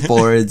each other's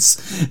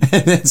boards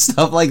and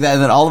stuff like that.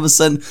 And then all of a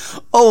sudden,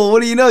 oh,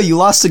 what do you know? You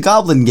lost a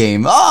goblin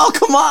game. Oh,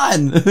 come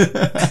on.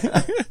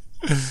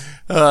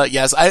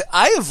 Yes,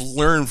 I have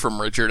learned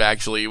from Richard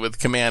actually with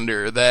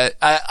Commander that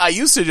I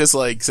used to just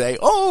like say,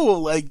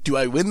 oh, like, do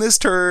I win this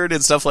turn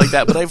and stuff like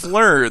that? But I've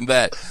learned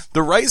that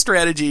the right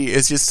strategy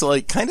is just to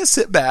like kind of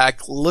sit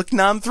back, look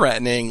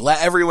non-threatening,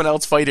 let everyone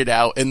else fight it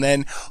out, and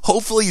then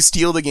hopefully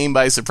steal the game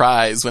by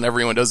surprise when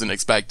everyone doesn't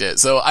expect it.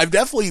 So I've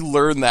definitely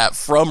learned that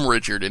from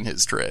Richard and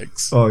his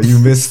tricks. Oh, you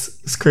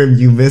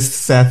missed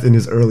Seth in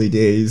his early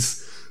days.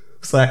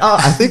 It's like, oh,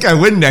 I think I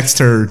win next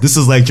turn. This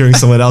is like during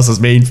someone else's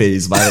main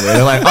phase, by the way.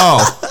 They're like,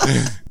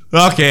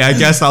 oh, okay, I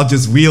guess I'll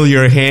just wheel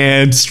your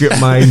hand, strip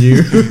mine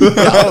you.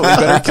 Oh, we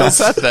better kill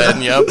Seth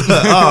then. Yep.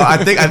 Oh,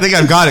 I think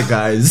I've got it,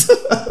 guys.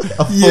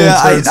 Yeah,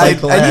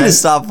 I need to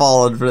stop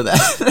falling for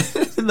that.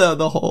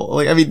 the whole,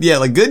 like, I mean, yeah,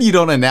 like, good you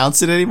don't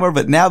announce it anymore,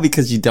 but now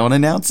because you don't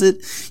announce it,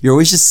 you're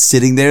always just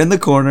sitting there in the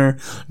corner,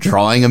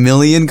 drawing a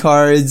million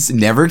cards,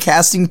 never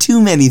casting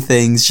too many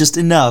things, just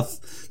enough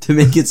to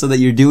make it so that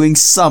you're doing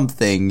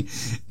something,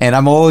 and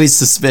I'm always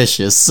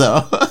suspicious,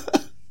 so.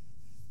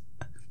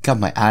 Got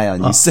my eye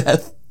on you,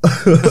 Seth.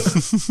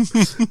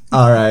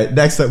 Alright,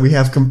 next up we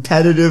have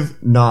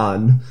competitive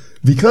non.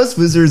 Because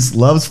Wizards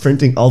loves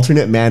printing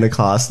alternate mana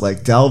costs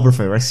like Delve or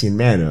Phyrexian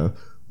mana,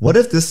 what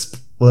if this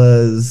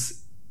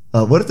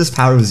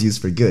power was used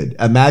for good?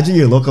 Imagine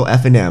your local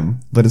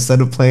FNM, but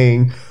instead of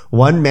playing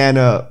 1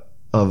 mana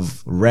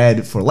of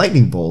red for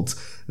Lightning Bolt,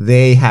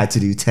 they had to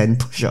do 10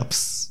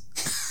 push-ups.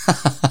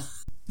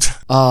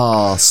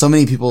 Oh, so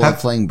many people are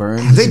playing Burn.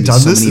 Have they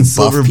done this in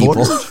Silver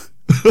Bordered?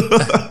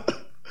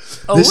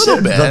 A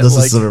little bit. Done this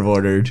like in Silver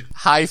Bordered.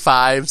 high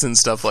fives and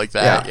stuff like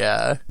that.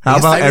 Yeah. How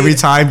about every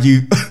time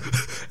you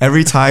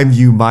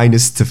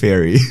minus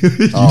Teferi?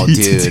 Oh,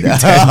 dude.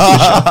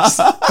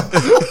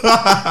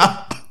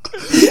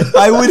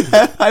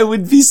 I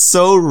would be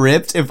so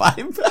ripped if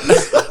I'm.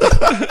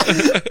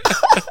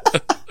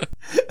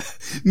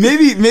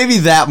 Maybe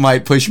that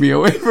might push me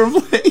away from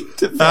playing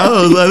Teferi.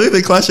 I think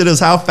the question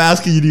is how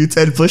fast can you do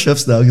 10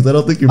 push-ups now? Because I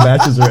don't think your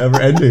matches are ever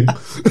ending.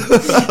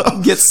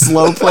 Get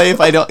slow play if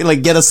I don't,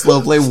 like, get a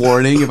slow play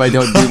warning if I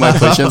don't do my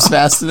push-ups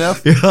fast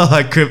enough. Yeah,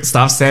 like,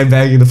 stop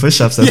sandbagging the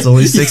push-ups. That's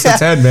only 6 to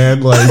 10,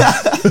 man.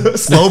 Like,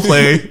 slow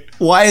play.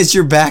 Why is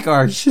your back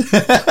arch?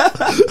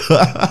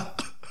 That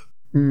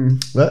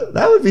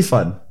would be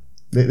fun.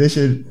 They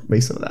should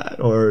make some of that,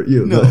 or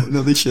no,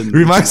 they shouldn't.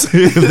 Reminds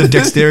me of the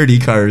dexterity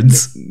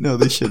cards. No,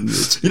 they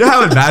shouldn't. You know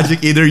how in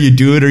Magic either you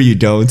do it or you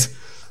don't.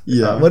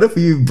 Yeah. What if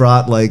you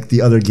brought like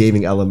the other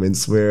gaming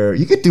elements where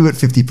you could do it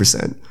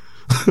 50%?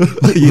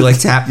 You like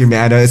tap your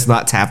mana, it's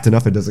not tapped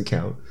enough, it doesn't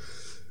count.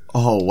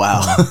 Oh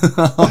wow!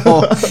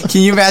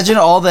 Can you imagine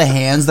all the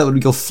hands that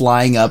would go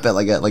flying up at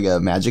like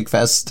a Magic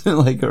Fest,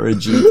 like or a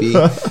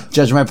GP?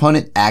 Judge, my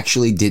opponent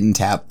actually didn't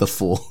tap the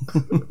full.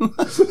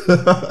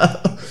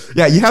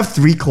 Yeah, you have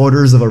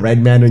 3/4 of a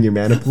red mana in your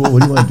mana pool.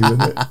 What do you want to do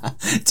with it?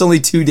 It's only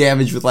 2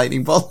 damage with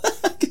Lightning Bolt.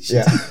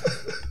 Yeah.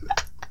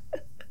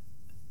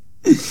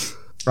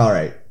 All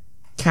right.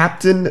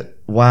 Captain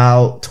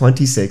WoW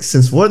 26.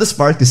 Since War of the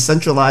Spark is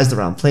centralized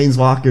around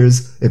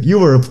Planeswalkers, if you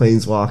were a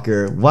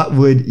Planeswalker, what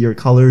would your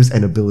colors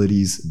and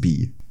abilities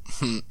be?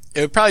 It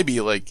would probably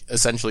be like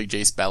essentially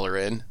Jace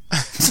Beleren.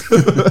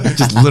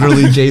 Just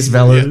literally Jace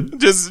Beleren.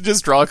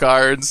 Just draw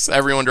cards.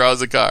 Everyone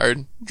draws a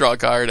card. Draw a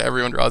card.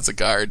 Everyone draws a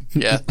card.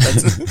 Yeah,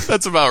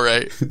 that's about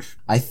right.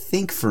 I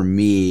think for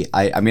me,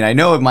 I mean, I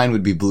know mine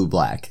would be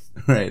blue-black,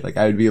 right? Like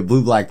I would be a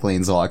blue-black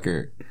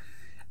Planeswalker.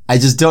 I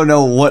just don't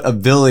know what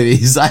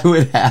abilities I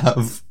would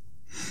have.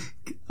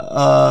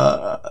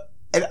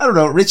 And I don't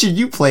know, Richard,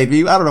 you played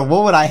me. I don't know,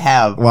 what would I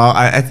have? Well,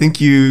 I think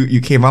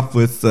you came up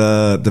with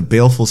the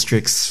Baleful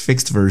Strix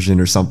fixed version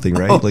or something,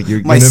 right? Like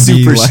you're my gonna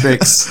super be like,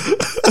 Strix.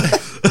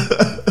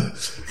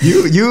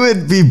 you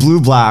would be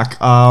blue black.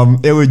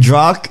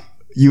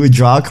 You would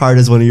draw a card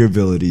as one of your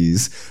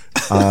abilities.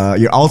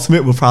 Your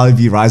ultimate will probably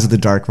be Rise of the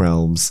Dark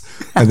Realms,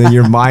 and then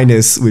your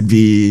minus would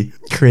be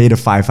create a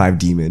 5/5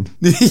 demon.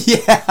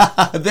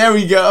 Yeah, there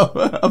we go.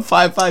 A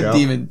 5/5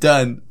 demon,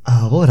 done.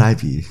 What would I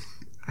be?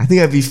 I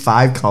think I'd be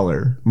 5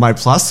 color. My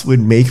plus would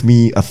make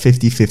me a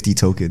 50/50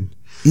 token.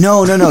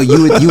 No.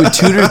 You would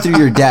tutor through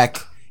your deck.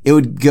 It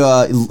would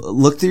go,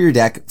 look through your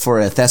deck for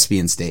a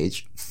Thespian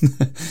stage.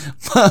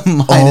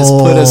 Minus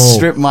put a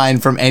strip mine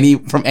from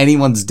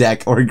anyone's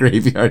deck or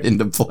graveyard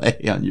into play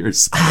on your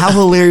side. How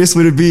hilarious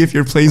would it be if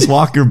your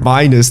Planeswalker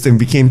minused and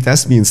became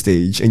Thespian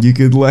stage, and you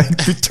could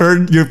like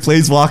turn your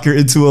Planeswalker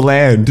into a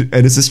land,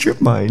 and it's a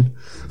strip mine.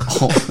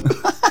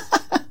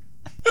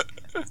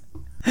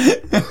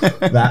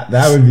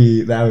 That would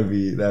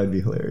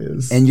be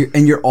hilarious. And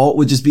your alt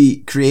would just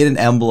be create an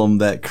emblem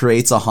that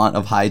creates a Haunt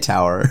of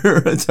Hightower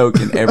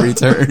token every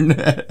turn.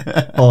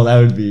 Oh, that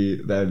would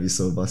be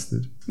so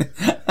busted.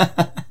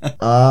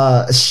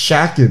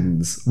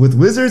 Shakens. With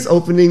Wizards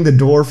opening the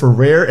door for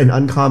rare and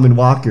uncommon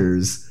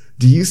walkers,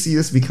 do you see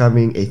this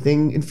becoming a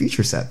thing in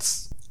future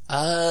sets?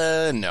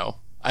 No.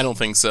 I don't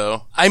think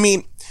so. I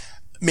mean,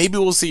 maybe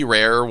we'll see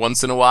rare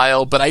once in a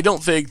while, but I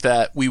don't think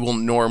that we will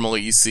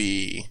normally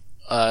see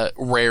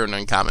rare and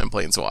uncommon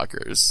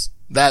planeswalkers.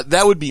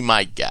 That would be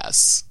my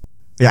guess.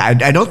 Yeah,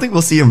 I don't think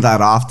we'll see them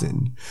that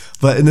often.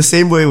 But in the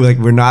same way, like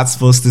we're not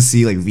supposed to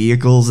see like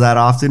vehicles that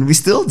often, we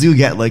still do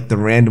get like the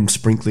random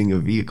sprinkling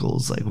of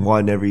vehicles, like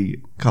one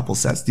every couple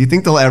sets. Do you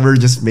think they'll ever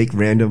just make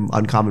random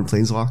uncommon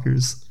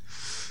planeswalkers?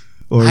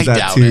 Or is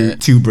that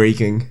too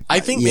breaking?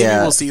 I think maybe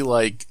we'll see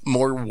like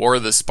more War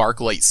of the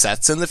Sparklight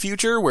sets in the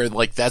future where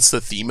like that's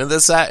the theme of the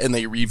set and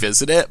they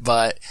revisit it,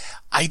 but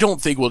I don't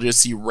think we'll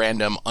just see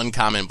random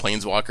uncommon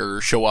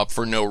planeswalker show up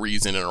for no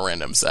reason in a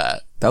random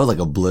set. That would like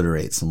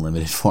obliterate some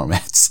limited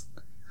formats.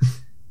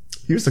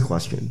 Here's the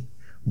question.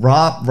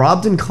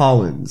 Robden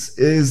Collins,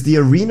 is the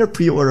Arena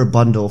pre-order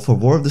bundle for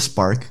War of the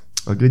Spark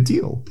a good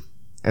deal?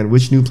 And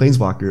which new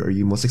planeswalker are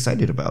you most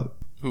excited about?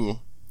 Ooh.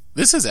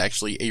 This is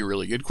actually a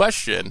really good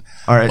question.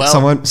 All right,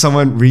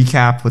 someone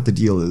recap what the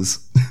deal is.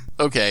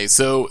 Okay,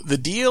 so the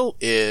deal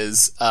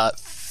is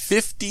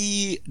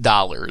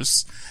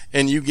 $50,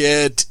 and you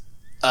get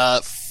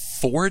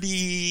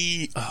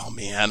 40. Oh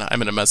man, I'm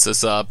gonna mess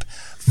this up.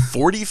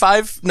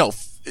 45? No,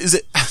 is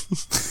it? All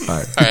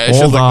right, I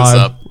should look this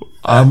up.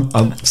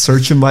 I'm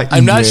searching my email.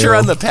 I'm not sure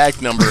on the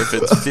pack number if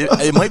it's.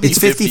 It might be. It's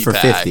 50 for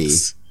packs.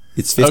 50.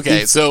 It's 50.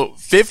 Okay, so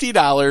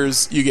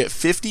 $50, you get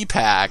 50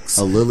 packs.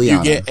 A Liliana.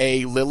 You get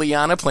a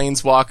Liliana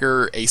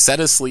Planeswalker, a set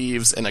of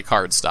sleeves, and a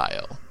card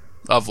style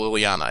of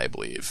Liliana, I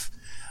believe.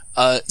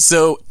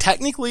 So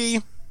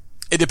technically,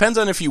 it depends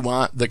on if you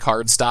want the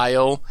card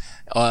style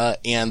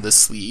and the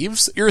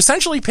sleeves. You're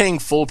essentially paying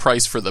full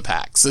price for the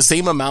packs. The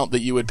same amount that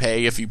you would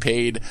pay if you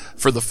paid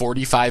for the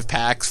 45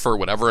 packs for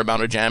whatever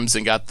amount of gems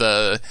and got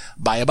the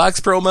buy a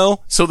box promo.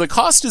 So the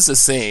cost is the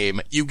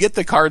same. You get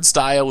the card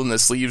style and the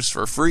sleeves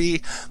for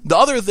free. The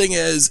other thing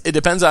is, it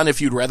depends on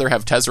if you'd rather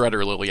have Tezzeret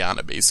or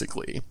Liliana,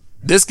 basically.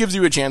 This gives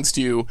you a chance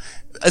to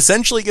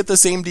essentially get the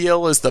same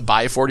deal as the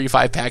buy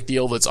 45 pack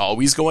deal that's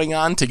always going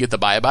on to get the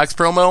buy a box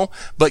promo,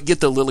 but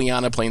get the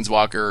Liliana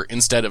Planeswalker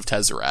instead of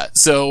Tezzeret.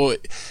 So,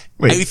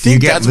 wait, I think do you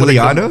get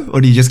Liliana or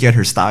do you just get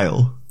her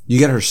style? You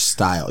get her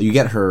style. You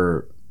get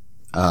her.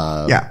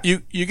 Yeah.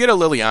 You get a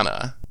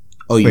Liliana.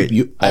 Oh,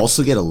 you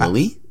also get a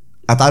Lily?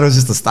 I thought it was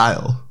just a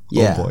style.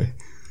 Yeah. Oh boy.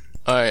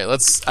 All right,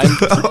 I'm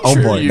pretty oh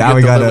sure boy, you now get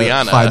we the gotta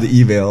Liliana. find the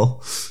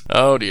email.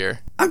 Oh dear.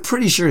 I'm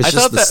pretty sure it's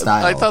just the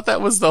style. I thought that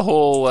was the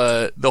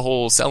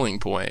whole selling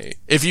point.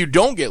 If you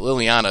don't get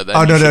Liliana, then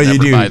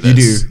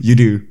you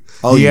do.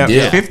 Oh, you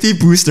do. 50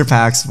 booster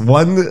packs,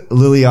 1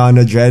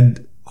 Liliana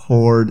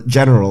Dreadhorde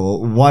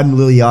General, 1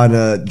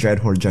 Liliana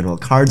Dreadhorde General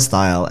card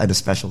style, and a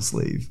special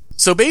sleeve.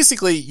 So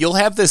basically, you'll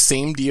have the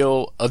same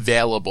deal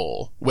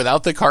available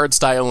without the card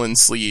style and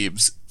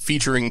sleeves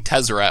featuring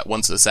Tezzeret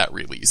once the set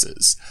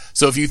releases.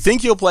 So if you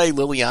think you'll play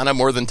Liliana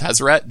more than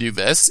Tezzeret, do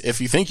this. If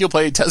you think you'll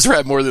play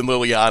Tezzeret more than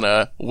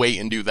Liliana, wait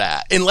and do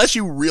that. Unless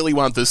you really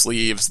want the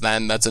sleeves,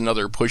 then that's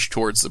another push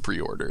towards the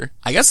pre-order.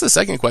 I guess the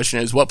second question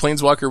is, what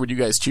Planeswalker would you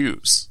guys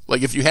choose?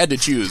 Like, if you had to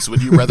choose,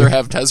 would you rather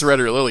have Tezzeret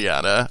or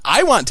Liliana?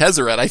 I want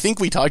Tezzeret. I think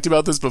we talked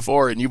about this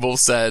before, and you both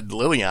said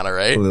Liliana,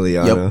 right?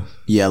 Liliana. Yep.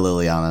 Yeah,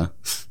 Liliana.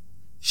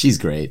 She's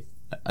great.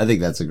 I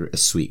think that's a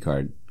sweet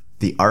card.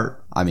 The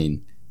art. I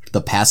mean,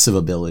 the passive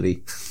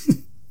ability.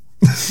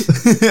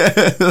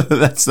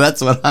 that's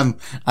what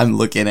I'm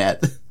looking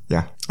at.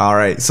 Yeah. All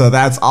right. So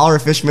that's all our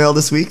fish mail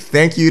this week.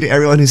 Thank you to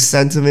everyone who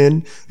sent them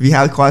in. If you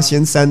have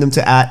questions, send them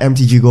to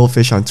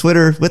 @MTGGoldfish on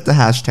Twitter with the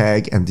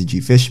hashtag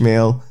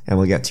MTGFishmail, and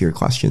we'll get to your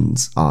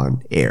questions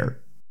on air.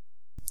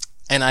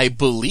 And I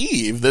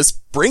believe this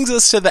brings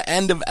us to the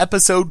end of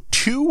episode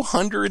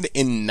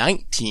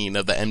 219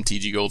 of the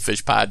MTG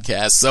Goldfish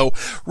podcast. So,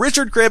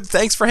 Richard Cribb,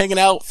 thanks for hanging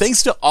out.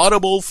 Thanks to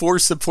Audible for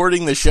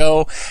supporting the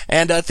show.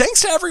 And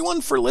thanks to everyone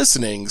for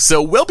listening.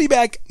 So, we'll be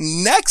back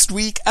next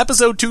week,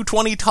 episode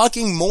 220,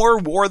 talking more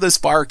War of the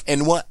Spark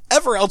and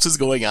whatever else is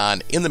going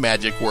on in the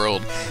Magic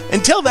world.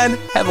 Until then,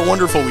 have a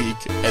wonderful week.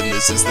 And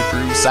this is the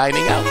crew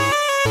signing out.